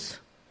clothes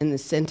and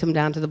sent them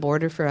down to the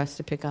border for us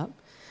to pick up.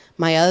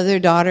 My other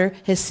daughter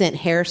has sent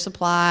hair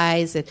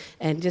supplies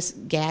and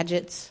just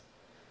gadgets.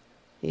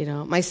 You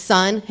know, my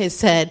son has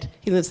said,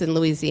 he lives in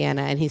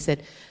Louisiana, and he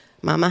said,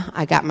 Mama,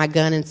 I got my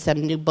gun and some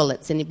new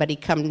bullets. Anybody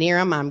come near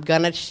them, I'm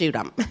going to shoot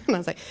them. And I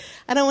was like,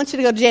 I don't want you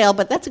to go to jail,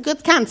 but that's a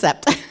good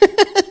concept.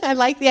 I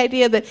like the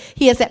idea that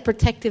he has that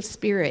protective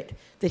spirit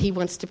that he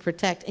wants to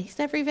protect. And he's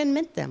never even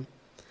met them.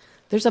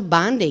 There's a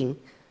bonding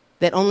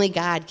that only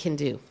God can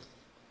do.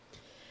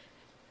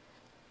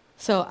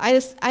 So I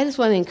just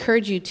want to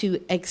encourage you to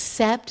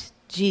accept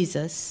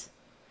Jesus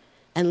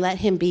and let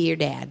him be your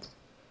dad.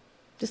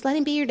 Just let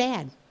him be your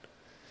dad.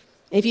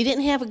 If you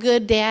didn't have a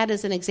good dad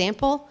as an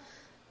example,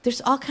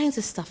 there's all kinds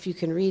of stuff you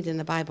can read in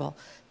the Bible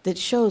that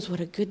shows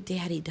what a good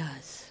daddy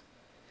does.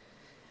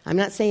 I'm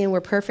not saying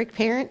we're perfect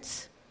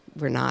parents.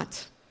 We're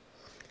not.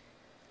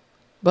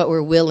 But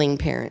we're willing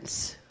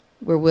parents.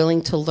 We're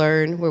willing to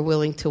learn. We're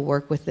willing to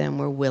work with them.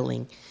 We're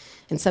willing.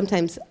 And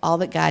sometimes all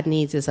that God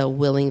needs is a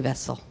willing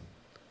vessel.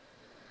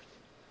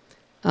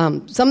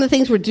 Some of the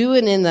things we're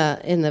doing in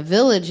the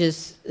village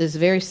is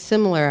very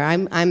similar.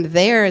 I'm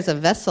there as a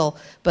vessel,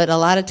 but a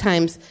lot of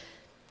times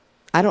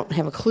I don't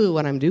have a clue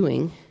what I'm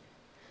doing.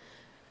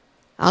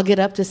 I'll get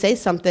up to say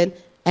something,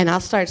 and I'll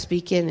start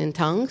speaking in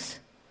tongues.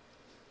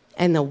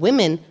 And the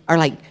women are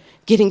like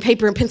getting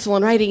paper and pencil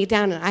and writing it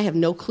down, and I have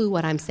no clue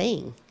what I'm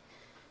saying.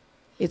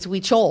 It's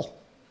Huichol.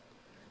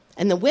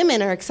 And the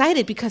women are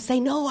excited because they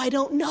know I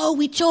don't know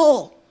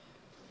Huichol.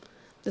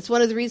 That's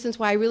one of the reasons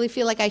why I really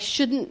feel like I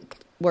shouldn't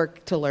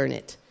work to learn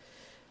it.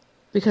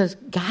 Because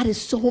God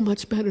is so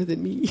much better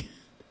than me.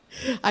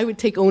 I would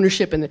take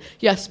ownership in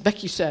yes,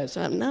 Becky says.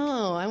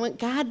 No, I want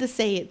God to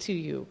say it to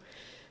you.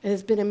 And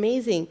it's been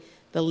amazing.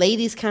 The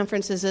ladies'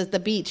 conferences at the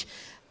beach.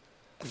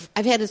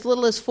 I've had as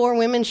little as 4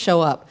 women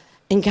show up.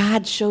 And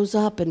God shows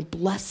up and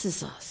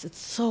blesses us. It's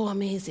so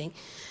amazing.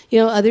 You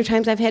know, other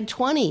times I've had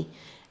 20.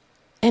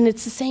 And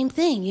it's the same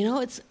thing. You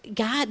know, it's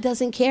God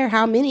doesn't care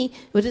how many.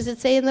 What does it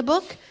say in the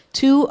book?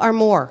 2 or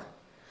more.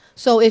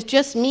 So if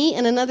just me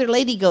and another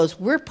lady goes,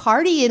 we're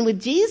partying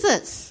with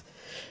Jesus.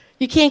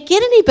 You can't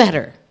get any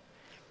better.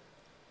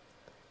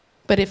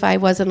 But if I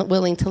wasn't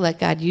willing to let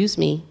God use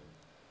me,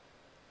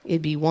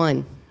 it'd be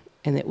 1,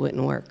 and it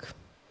wouldn't work.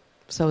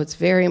 So it's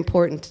very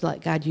important to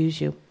let God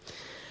use you.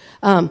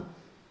 I'm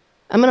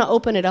going to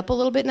open it up a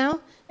little bit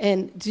now.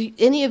 And do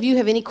any of you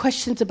have any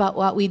questions about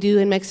what we do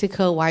in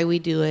Mexico, why we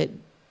do it,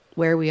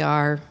 where we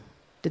are?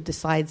 Did the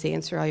slides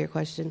answer all your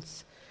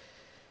questions?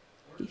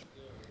 What's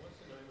the name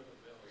of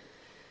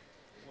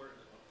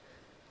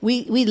the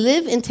village? We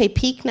live in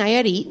Tepic,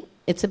 Nayarit.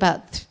 It's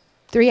about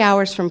 3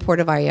 hours from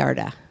Puerto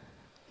Vallarta,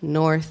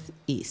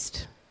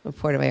 northeast of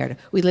Puerto Vallarta.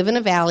 We live in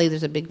a valley.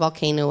 There's a big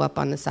volcano up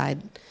on the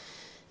side.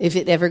 If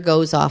it ever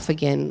goes off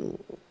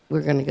again,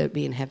 we're going to go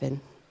be in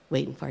heaven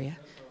waiting for you.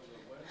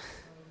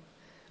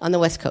 On the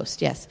west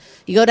coast, yes.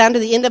 You go down to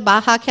the end of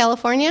Baja,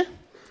 California,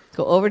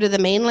 go over to the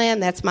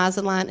mainland, that's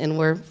Mazatlan, and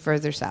we're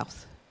further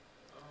south.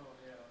 Oh,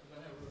 yeah.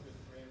 I have a real good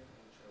friend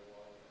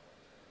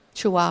from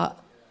Chihuahua. Chihuahua.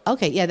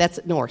 Okay, yeah, that's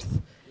north.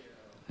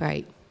 Yeah.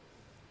 Right.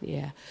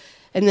 Yeah.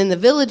 And then the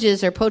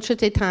villages are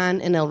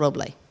Pochotetan and El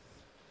Roble.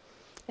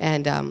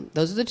 And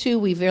those are the 2.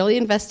 We've really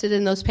invested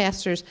in those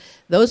pastors.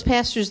 Those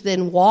pastors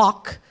then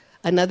walk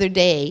another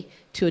day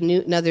to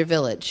another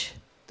village.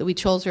 The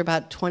Huichols are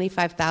about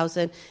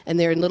 25,000, and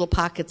they're in little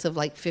pockets of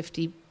like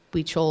 50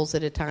 Huichols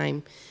at a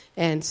time.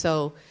 And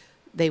so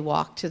they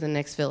walk to the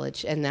next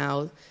village. And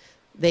now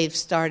they've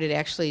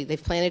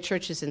planted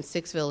churches in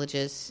 6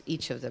 villages,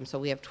 each of them. So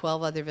we have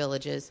 12 other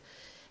villages.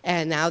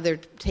 And now they're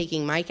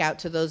taking Mike out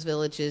to those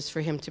villages for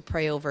him to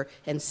pray over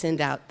and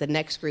send out the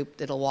next group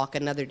that'll walk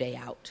another day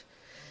out.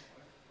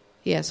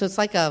 Yeah, so it's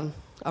like a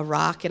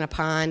rock in a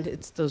pond.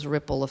 It's those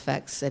ripple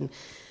effects.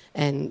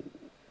 And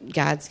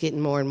God's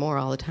getting more and more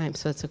all the time,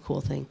 so it's a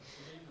cool thing.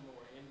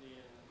 More Indian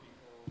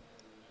people.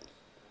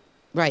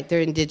 Right,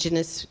 they're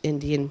indigenous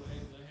Indian. They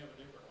have a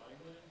different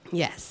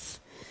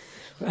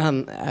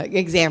language? Yes.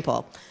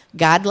 Example,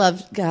 God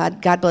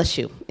bless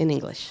you in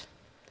English.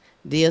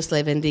 Dios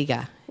le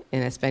bendiga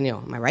in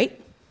Espanol. Am I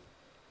right?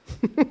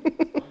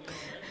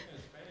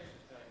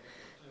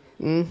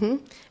 Mm-hmm.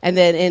 And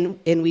then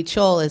in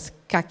Huichol is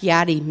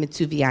Kakiari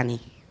Mitsuviani.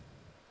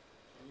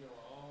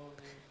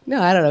 No,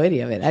 I don't know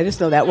any of it. I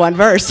just know that one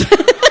verse. I'm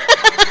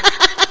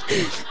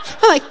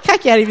like,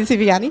 Kakiari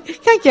Mitsuviani.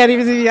 Kakiari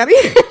Mitsuviani.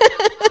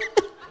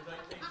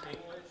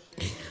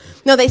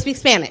 No, they speak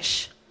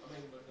Spanish. I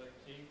mean, but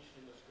they teach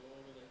in the school,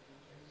 do they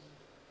teach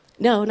English?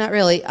 No, not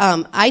really.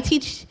 I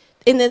teach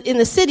in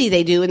the city.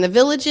 They do. In the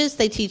villages,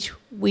 they teach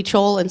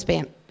Huichol and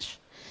Spanish.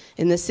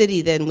 In the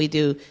city, then we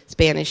do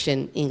Spanish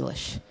and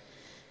English.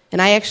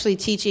 And I actually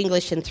teach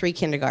English in 3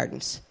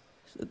 kindergartens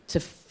to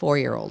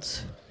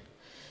 4-year-olds.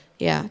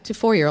 Yeah, to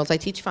 4-year-olds. I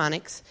teach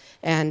phonics,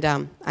 and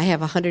I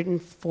have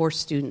 104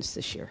 students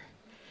this year.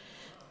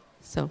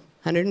 So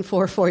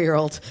 104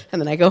 4-year-olds,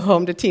 and then I go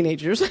home to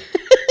teenagers.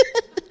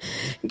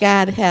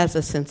 God has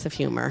a sense of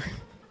humor.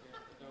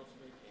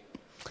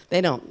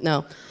 They don't,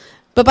 no.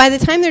 But by the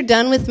time they're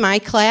done with my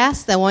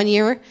class, that 1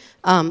 year,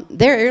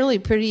 they're really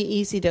pretty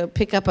easy to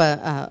pick up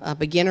a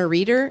beginner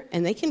reader,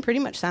 and they can pretty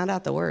much sound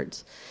out the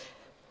words.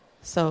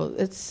 So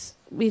it's,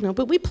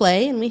 but we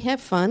play, and we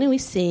have fun, and we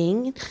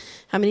sing.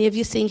 How many of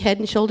you sing Head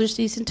and Shoulders,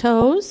 Knees and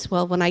Toes?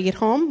 Well, when I get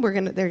home,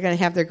 they're gonna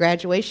have their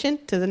graduation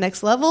to the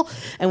next level,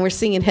 and we're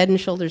singing Head and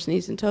Shoulders,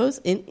 Knees and Toes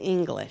in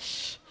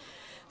English.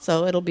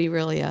 So it'll be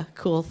really a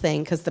cool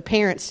thing because the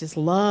parents just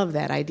love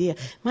that idea.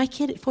 My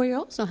kid at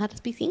 4-year-olds know how to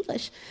speak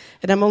English.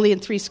 And I'm only in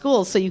 3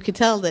 schools, so you could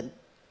tell that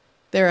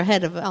they're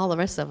ahead of all the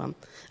rest of them.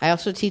 I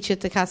also teach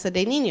at the Casa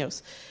de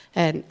Niños.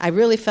 And I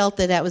really felt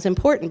that was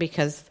important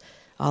because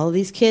all of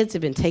these kids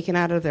have been taken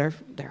out of their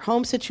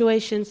home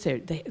situations.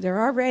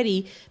 They're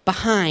already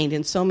behind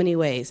in so many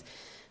ways.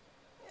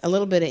 A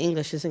little bit of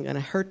English isn't going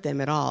to hurt them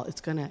at all.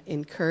 It's going to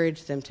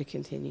encourage them to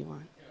continue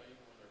on.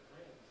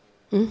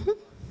 Mm-hmm.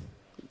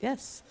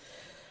 Yes,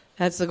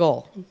 that's the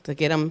goal, to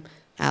get them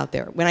out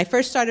there. When I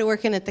first started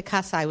working at the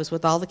casa, I was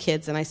with all the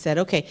kids, and I said,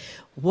 okay,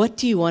 what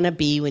do you want to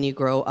be when you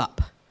grow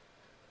up?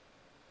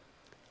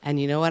 And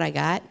you know what I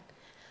got?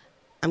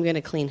 I'm going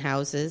to clean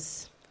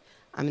houses.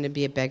 I'm going to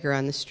be a beggar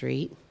on the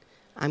street.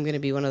 I'm going to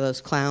be one of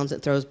those clowns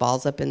that throws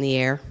balls up in the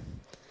air.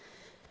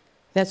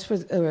 That's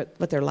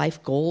what their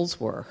life goals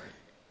were.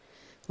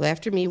 Well,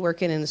 after me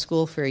working in the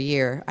school for a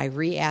year, I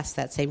re-asked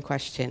that same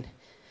question.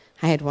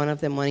 I had one of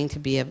them wanting to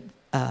be a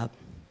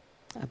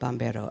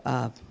bombero,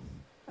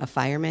 a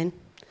fireman.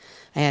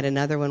 I had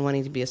another one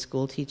wanting to be a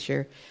school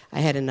teacher.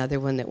 I had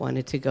another one that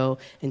wanted to go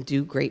and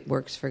do great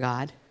works for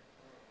God.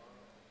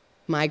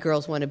 My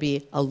girls want to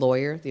be a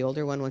lawyer. The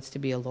older one wants to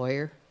be a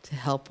lawyer to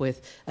help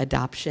with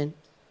adoption.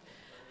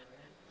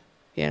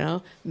 You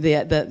know, the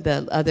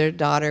other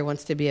daughter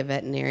wants to be a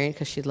veterinarian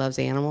because she loves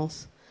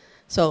animals.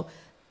 So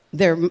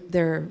their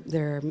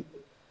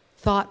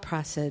thought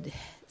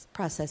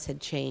process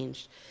had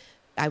changed.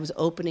 I was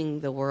opening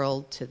the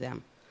world to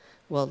them.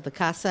 Well, the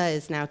casa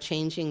is now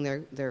changing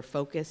their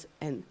focus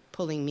and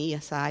pulling me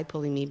aside,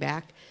 pulling me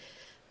back.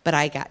 But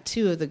I got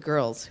 2 of the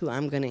girls who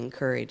I'm going to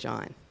encourage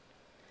on.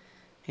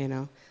 You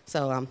know,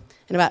 so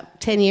in about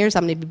 10 years,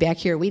 I'm going to be back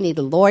here. We need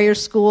a lawyer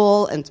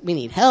school, and we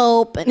need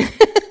help. And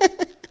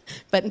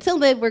but until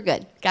then, we're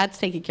good. God's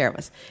taking care of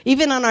us.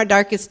 Even on our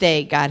darkest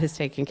day, God has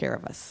taken care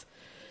of us.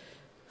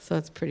 So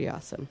it's pretty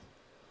awesome.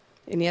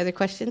 Any other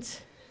questions?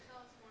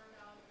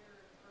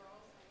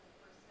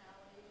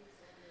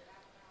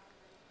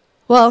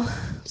 Well,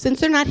 since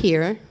they're not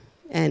here,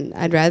 and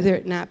I'd rather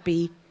it not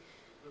be...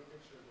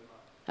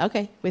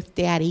 Okay, with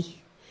Daddy.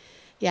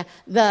 Yeah,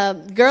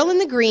 the girl in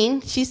the green,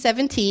 she's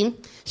 17.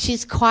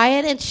 She's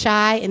quiet and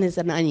shy and is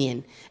an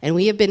onion. And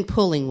we have been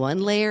pulling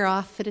one layer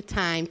off at a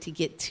time to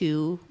get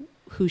to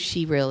who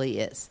she really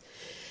is.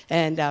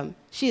 And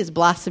she is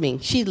blossoming.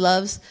 She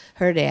loves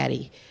her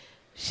daddy.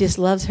 She just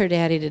loves her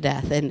daddy to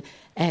death.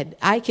 And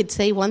I could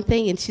say one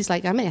thing, and she's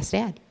like, I'm going to ask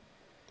Dad.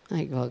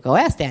 I go, go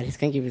ask Dad. He's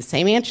going to give you the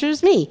same answer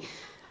as me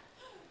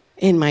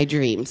in my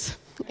dreams.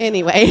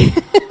 Anyway.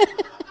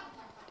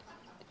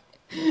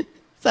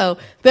 So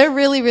they're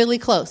really, really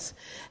close.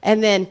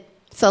 And then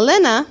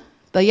Selena,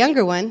 the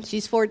younger one,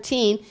 she's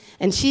 14,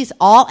 and she's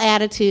all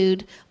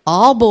attitude,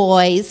 all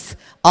boys,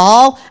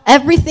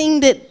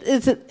 everything that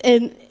is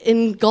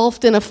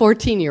engulfed in a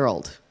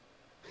 14-year-old.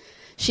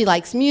 She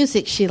likes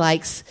music. She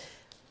likes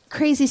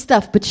crazy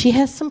stuff, but she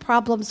has some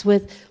problems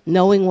with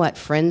knowing what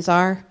friends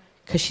are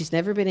because she's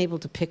never been able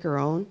to pick her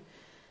own.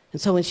 And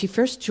so when she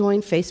first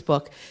joined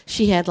Facebook,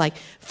 she had like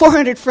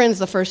 400 friends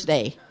the first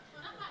day.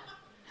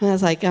 And I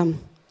was like,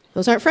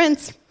 those aren't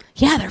friends.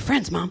 Yeah, they're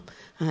friends, Mom.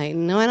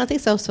 No, I don't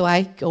think so. So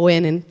I go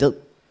in and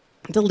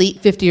delete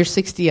 50 or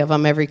 60 of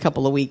them every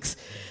couple of weeks.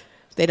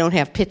 If they don't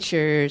have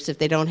pictures, if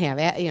they don't have,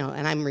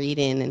 and I'm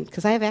reading, and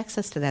because I have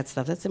access to that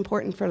stuff. That's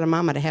important for the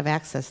mama to have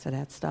access to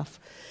that stuff.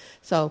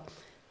 So,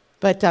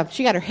 but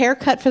she got her hair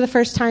cut for the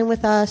first time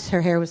with us.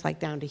 Her hair was like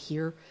down to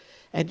here,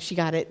 and she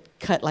got it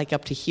cut like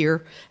up to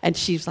here. And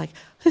she's like,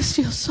 this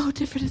feels so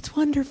different. It's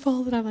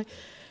wonderful. And I'm like,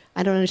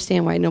 I don't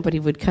understand why nobody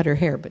would cut her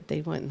hair, but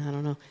they wouldn't. I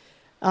don't know.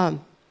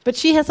 But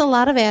she has a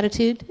lot of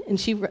attitude, and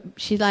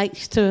she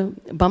likes to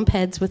bump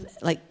heads with,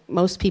 like,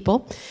 most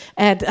people.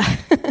 And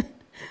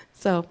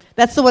so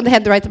that's the one that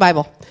had to write the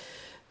Bible.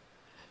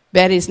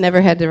 Betty's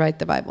never had to write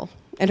the Bible.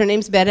 And her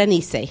name's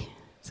Berenice,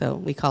 so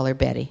we call her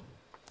Betty.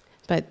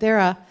 But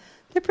they're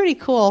pretty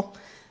cool.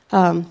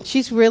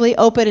 She's really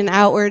open and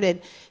outward,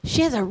 and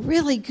she has a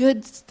really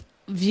good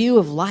view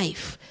of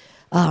life.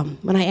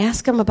 when I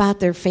ask them about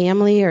their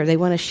family or they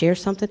want to share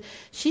something,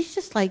 she's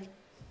just like,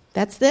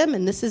 that's them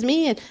and this is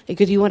me. And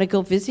do you want to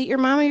go visit your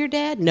mom or your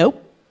dad?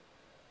 Nope.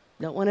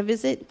 Don't want to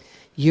visit.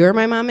 You're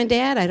my mom and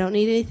dad. I don't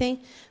need anything.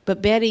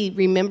 But Betty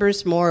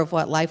remembers more of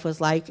what life was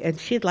like, and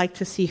she'd like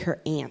to see her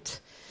aunt,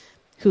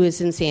 who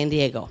is in San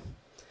Diego.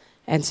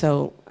 And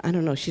so, I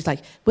don't know, she's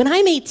like, when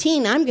I'm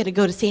 18, I'm going to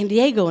go to San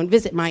Diego and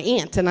visit my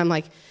aunt. And I'm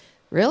like,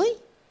 really?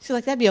 She's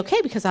like, that'd be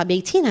okay because I'm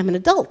 18, I'm an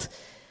adult.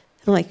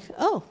 And I'm like,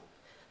 oh,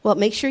 well,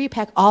 make sure you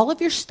pack all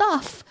of your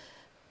stuff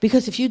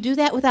because if you do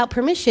that without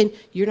permission,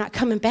 you're not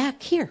coming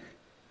back here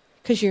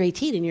because you're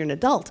 18 and you're an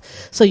adult.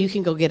 So you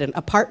can go get an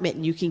apartment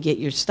and you can get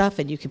your stuff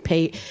and you can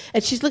pay.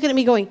 And she's looking at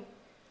me going,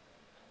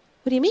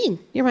 what do you mean?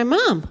 You're my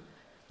mom.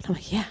 And I'm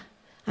like, yeah,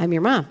 I'm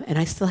your mom and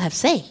I still have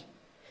say.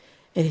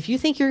 And if you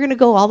think you're going to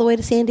go all the way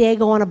to San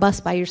Diego on a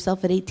bus by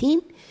yourself at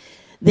 18,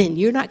 then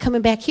you're not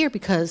coming back here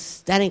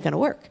because that ain't going to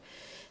work.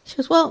 She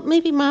goes, well,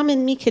 maybe Mom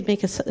and me could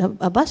make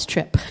a bus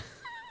trip.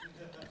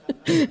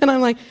 And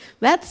I'm like,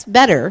 that's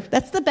better.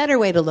 That's the better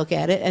way to look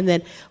at it. And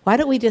then why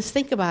don't we just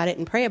think about it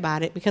and pray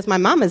about it? Because my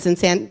mom is in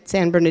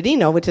San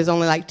Bernardino, which is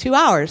only like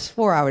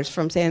 4 hours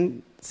from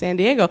San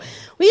Diego.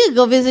 We could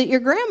go visit your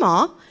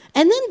grandma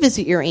and then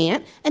visit your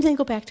aunt and then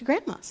go back to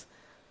grandma's.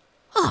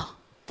 Oh,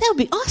 that would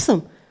be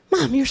awesome.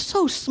 Mom, you're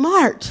so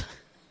smart.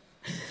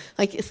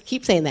 Like,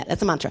 keep saying that.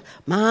 That's a mantra.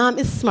 Mom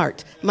is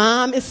smart.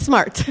 Mom is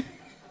smart.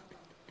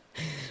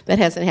 That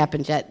hasn't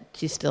happened yet.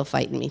 She's still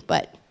fighting me,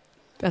 but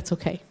that's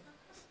okay.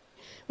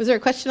 Was there a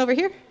question over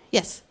here?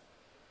 Yes.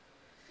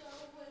 So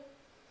with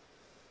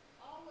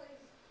always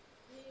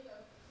need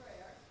of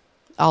prayer.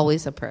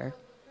 Always a prayer.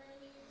 The prayer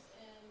needs,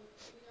 and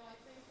I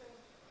think of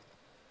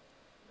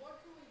what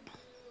can we do,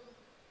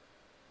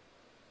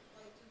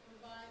 like to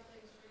provide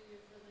things for you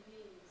for the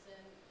needs,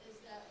 and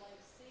is that like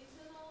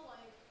seasonal,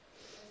 like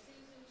as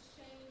seasons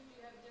change,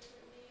 you have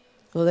different needs?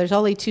 Well, there's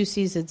only 2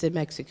 seasons in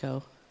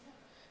Mexico,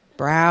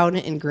 brown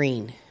and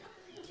green.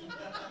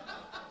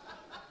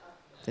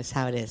 That's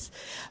how it is.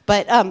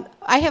 But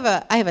I have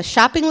a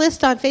shopping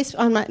list on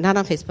Facebook, not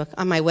on Facebook,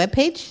 on my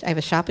webpage. I have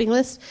a shopping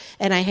list,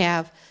 and I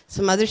have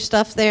some other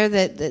stuff there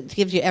that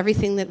gives you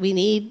everything that we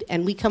need.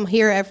 And we come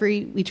here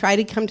we try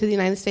to come to the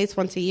United States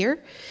once a year.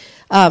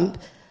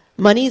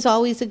 Money is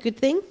always a good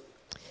thing.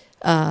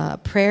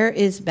 Prayer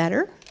is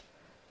better,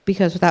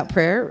 because without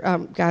prayer,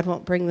 God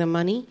won't bring the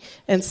money.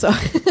 And so,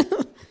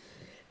 so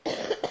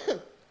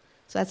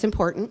that's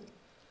important.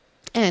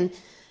 And,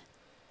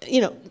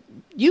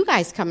 you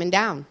guys coming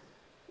down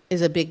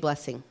is a big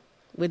blessing.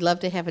 We'd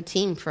love to have a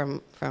team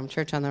from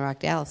Church on the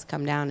Rock Dallas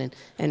come down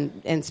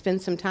and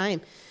spend some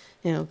time.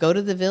 Go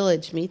to the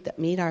village,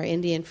 meet our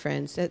Indian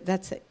friends.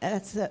 That's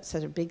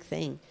such a big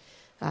thing.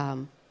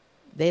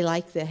 They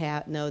like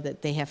to know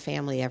that they have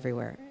family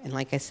everywhere. And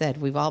like I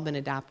said, we've all been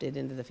adopted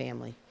into the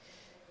family.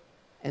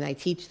 And I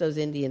teach those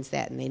Indians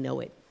that, and they know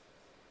it.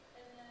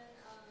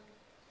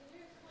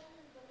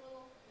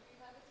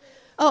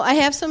 Oh, I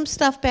have some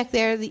stuff back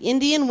there. The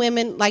Indian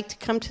women like to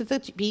come to the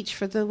beach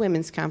for the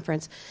women's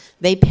conference.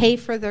 They pay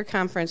for their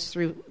conference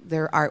through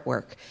their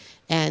artwork.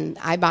 And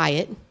I buy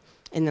it,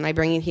 and then I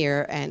bring it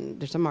here, and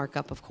there's a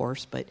markup, of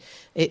course, but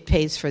it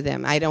pays for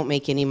them. I don't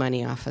make any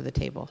money off of the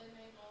table.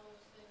 They make all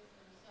those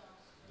things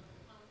themselves for the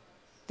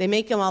conference. They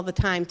make them all the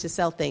time to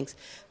sell things,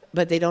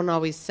 but they don't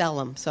always sell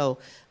them. So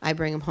I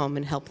bring them home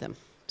and help them.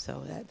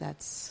 So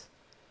that's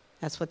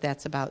what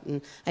that's about.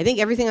 And I think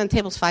everything on the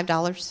table is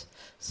 $5,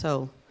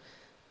 so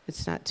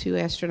it's not too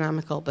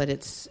astronomical, but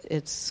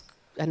it's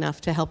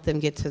enough to help them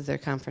get to their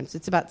conference.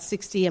 It's about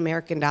 $60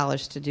 American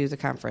to do the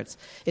conference.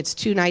 It's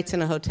 2 nights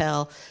in a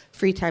hotel,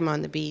 free time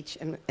on the beach,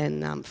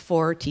 and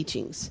 4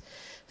 teachings.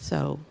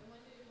 So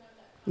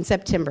in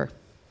September.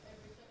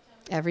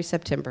 Every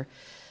September.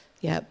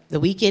 Yep. The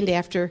weekend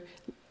after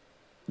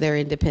their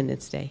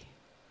Independence Day.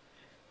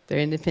 Their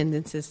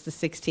independence is the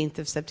 16th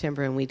of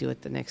September, and we do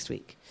it the next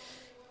week.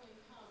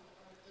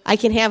 I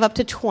can have up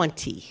to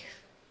 20.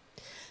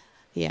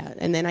 Yeah,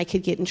 and then I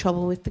could get in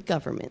trouble with the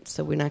government,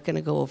 so we're not going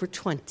to go over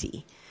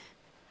 20.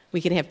 We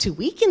can have 2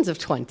 weekends of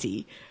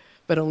 20,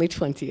 but only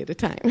 20 at a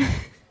time.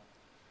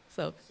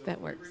 So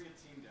that works. Bring a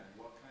team down,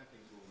 what kind of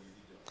things will we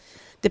be doing?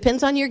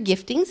 Depends on your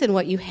giftings and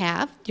what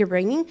you're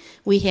bringing.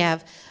 We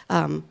have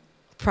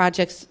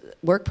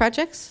work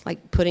projects,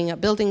 like putting up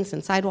buildings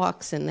and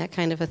sidewalks and that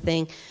kind of a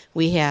thing.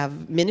 We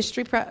have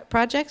ministry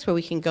projects where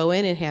we can go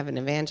in and have an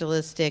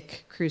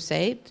evangelistic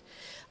crusade.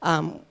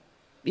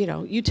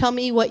 You tell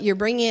me what you're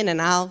bringing, and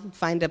I'll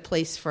find a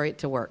place for it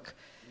to work.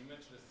 You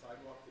mentioned a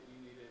sidewalk that you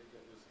needed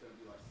that was going to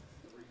be like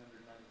 $395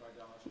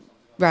 or something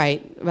like that.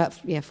 Right, about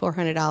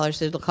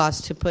 $400 it'll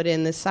cost to put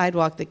in this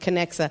sidewalk that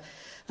connects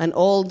an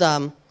old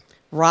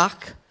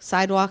rock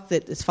sidewalk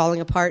that is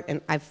falling apart,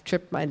 and I've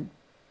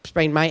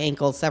sprained my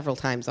ankle several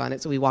times on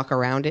it, so we walk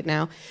around it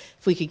now.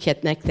 If we could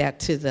connect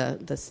that to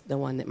the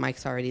one that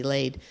Mike's already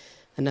laid,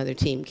 another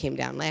team came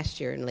down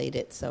last year and laid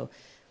it, so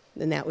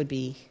then that would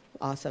be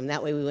awesome.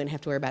 That way we wouldn't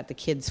have to worry about the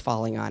kids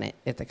falling on it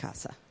at the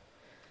casa.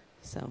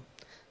 So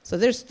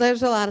there's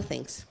a lot of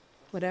things,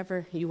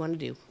 whatever you want to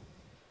do.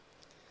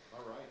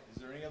 All right.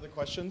 Is there other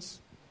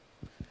questions?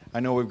 I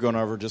know we've gone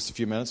over just a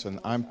few minutes, and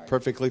I'm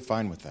perfectly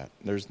fine with that.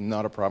 There's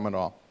not a problem at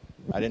all.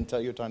 I didn't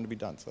tell you a time to be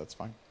done, so that's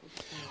fine.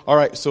 All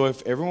right, so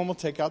if everyone will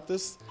take out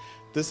this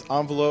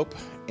envelope,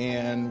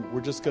 and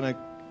we're just going to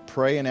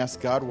pray and ask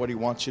God what he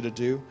wants you to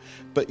do.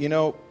 But, you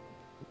know,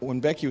 when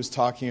Becky was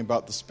talking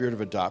about the spirit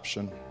of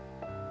adoption,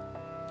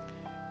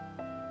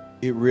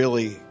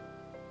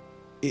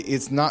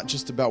 it's not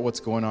just about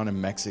what's going on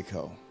in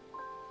Mexico.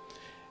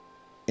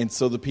 And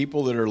so the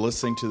people that are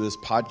listening to this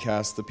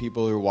podcast, the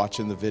people who are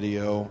watching the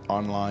video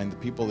online, the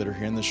people that are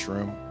here in this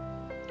room,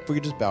 if we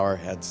could just bow our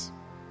heads.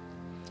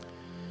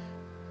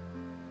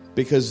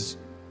 Because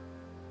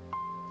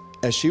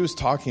as she was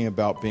talking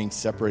about being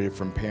separated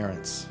from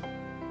parents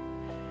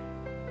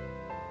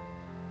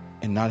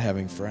and not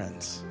having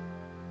friends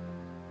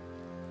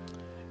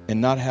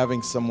and not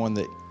having someone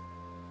that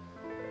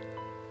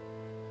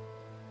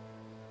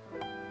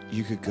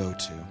you could go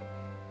to,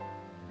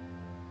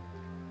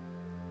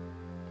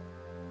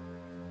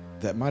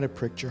 that might have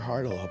pricked your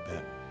heart a little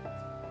bit.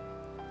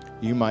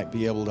 You might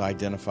be able to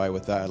identify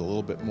with that a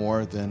little bit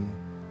more than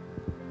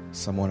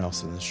someone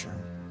else in this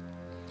room.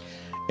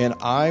 And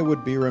I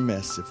would be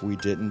remiss if we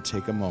didn't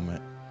take a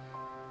moment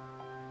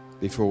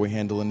before we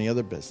handle any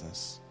other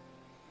business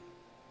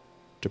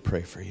to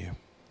pray for you.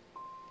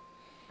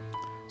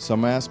 So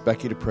I'm going to ask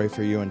Becky to pray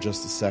for you in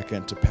just a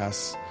second, to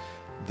pass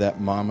that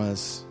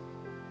mama's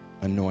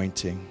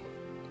anointing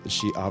that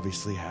she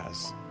obviously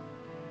has.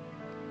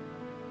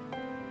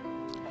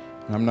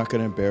 And I'm not going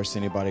to embarrass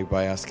anybody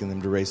by asking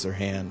them to raise their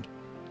hand.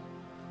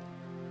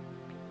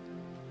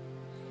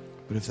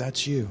 But if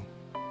that's you,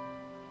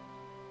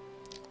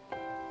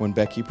 when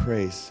Becky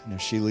prays, and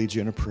if she leads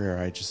you in a prayer,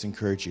 I just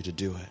encourage you to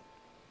do it.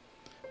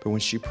 But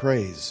when she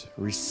prays,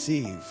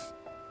 receive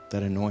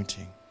that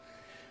anointing.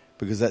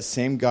 Because that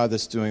same God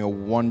that's doing a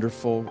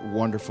wonderful,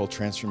 wonderful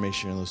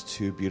transformation in those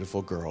two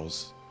beautiful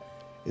girls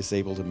is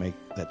able to make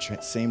that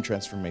same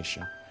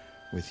transformation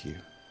with you.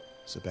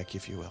 So Becky,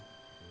 if you will.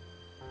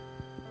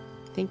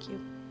 Thank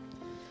you.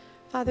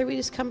 Father, we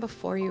just come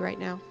before you right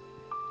now.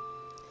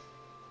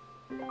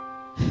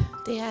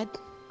 Dad,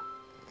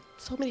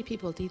 so many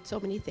people need so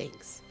many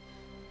things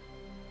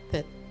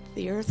that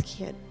the earth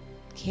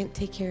can't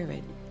take care of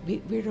it.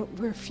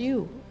 We're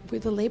few.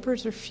 The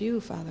laborers are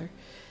few, Father.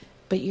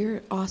 But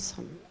you're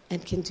awesome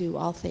and can do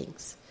all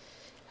things.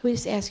 We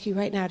just ask you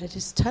right now to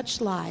just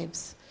touch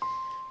lives.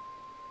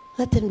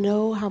 Let them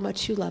know how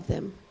much you love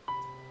them.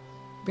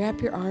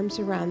 Wrap your arms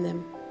around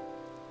them.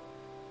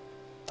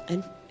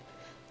 And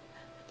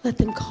let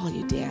them call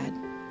you Dad.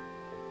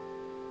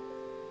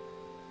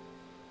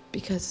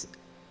 Because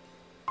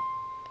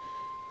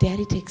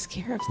Daddy takes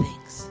care of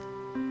things.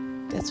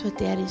 That's what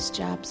Daddy's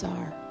jobs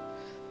are,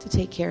 to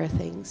take care of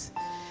things.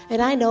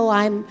 And I know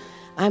I'm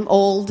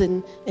old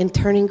and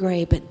turning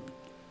gray, but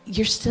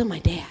you're still my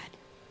dad.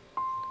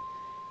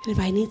 And if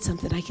I need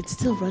something, I can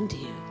still run to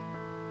you.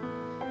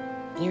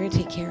 And you're going to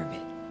take care of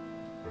it.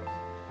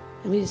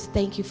 And we just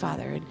thank you,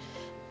 Father. And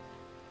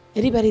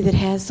anybody that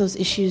has those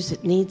issues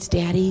that needs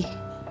Daddy,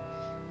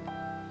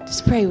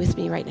 just pray with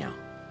me right now.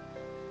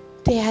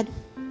 Dad,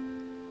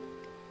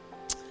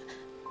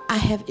 I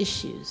have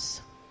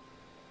issues.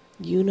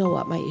 You know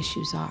what my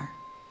issues are.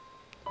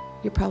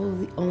 You're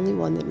probably the only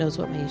one that knows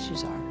what my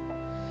issues are.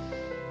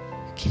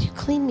 Can you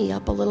clean me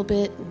up a little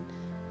bit and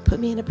put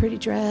me in a pretty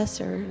dress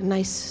or a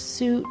nice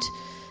suit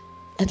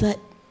and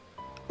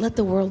let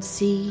the world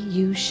see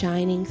you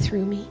shining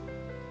through me?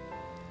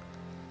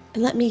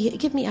 And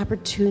give me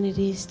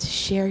opportunities to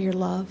share your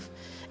love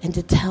and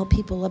to tell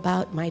people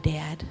about my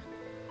dad,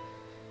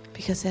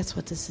 because that's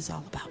what this is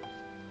all about.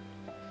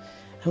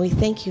 And we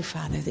thank you,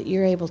 Father, that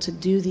you're able to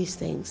do these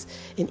things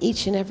in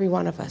each and every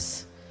one of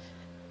us.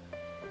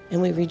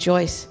 And we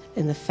rejoice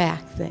in the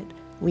fact that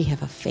we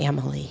have a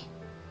family.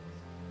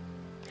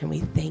 And we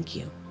thank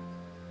you.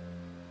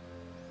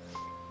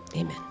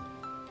 Amen.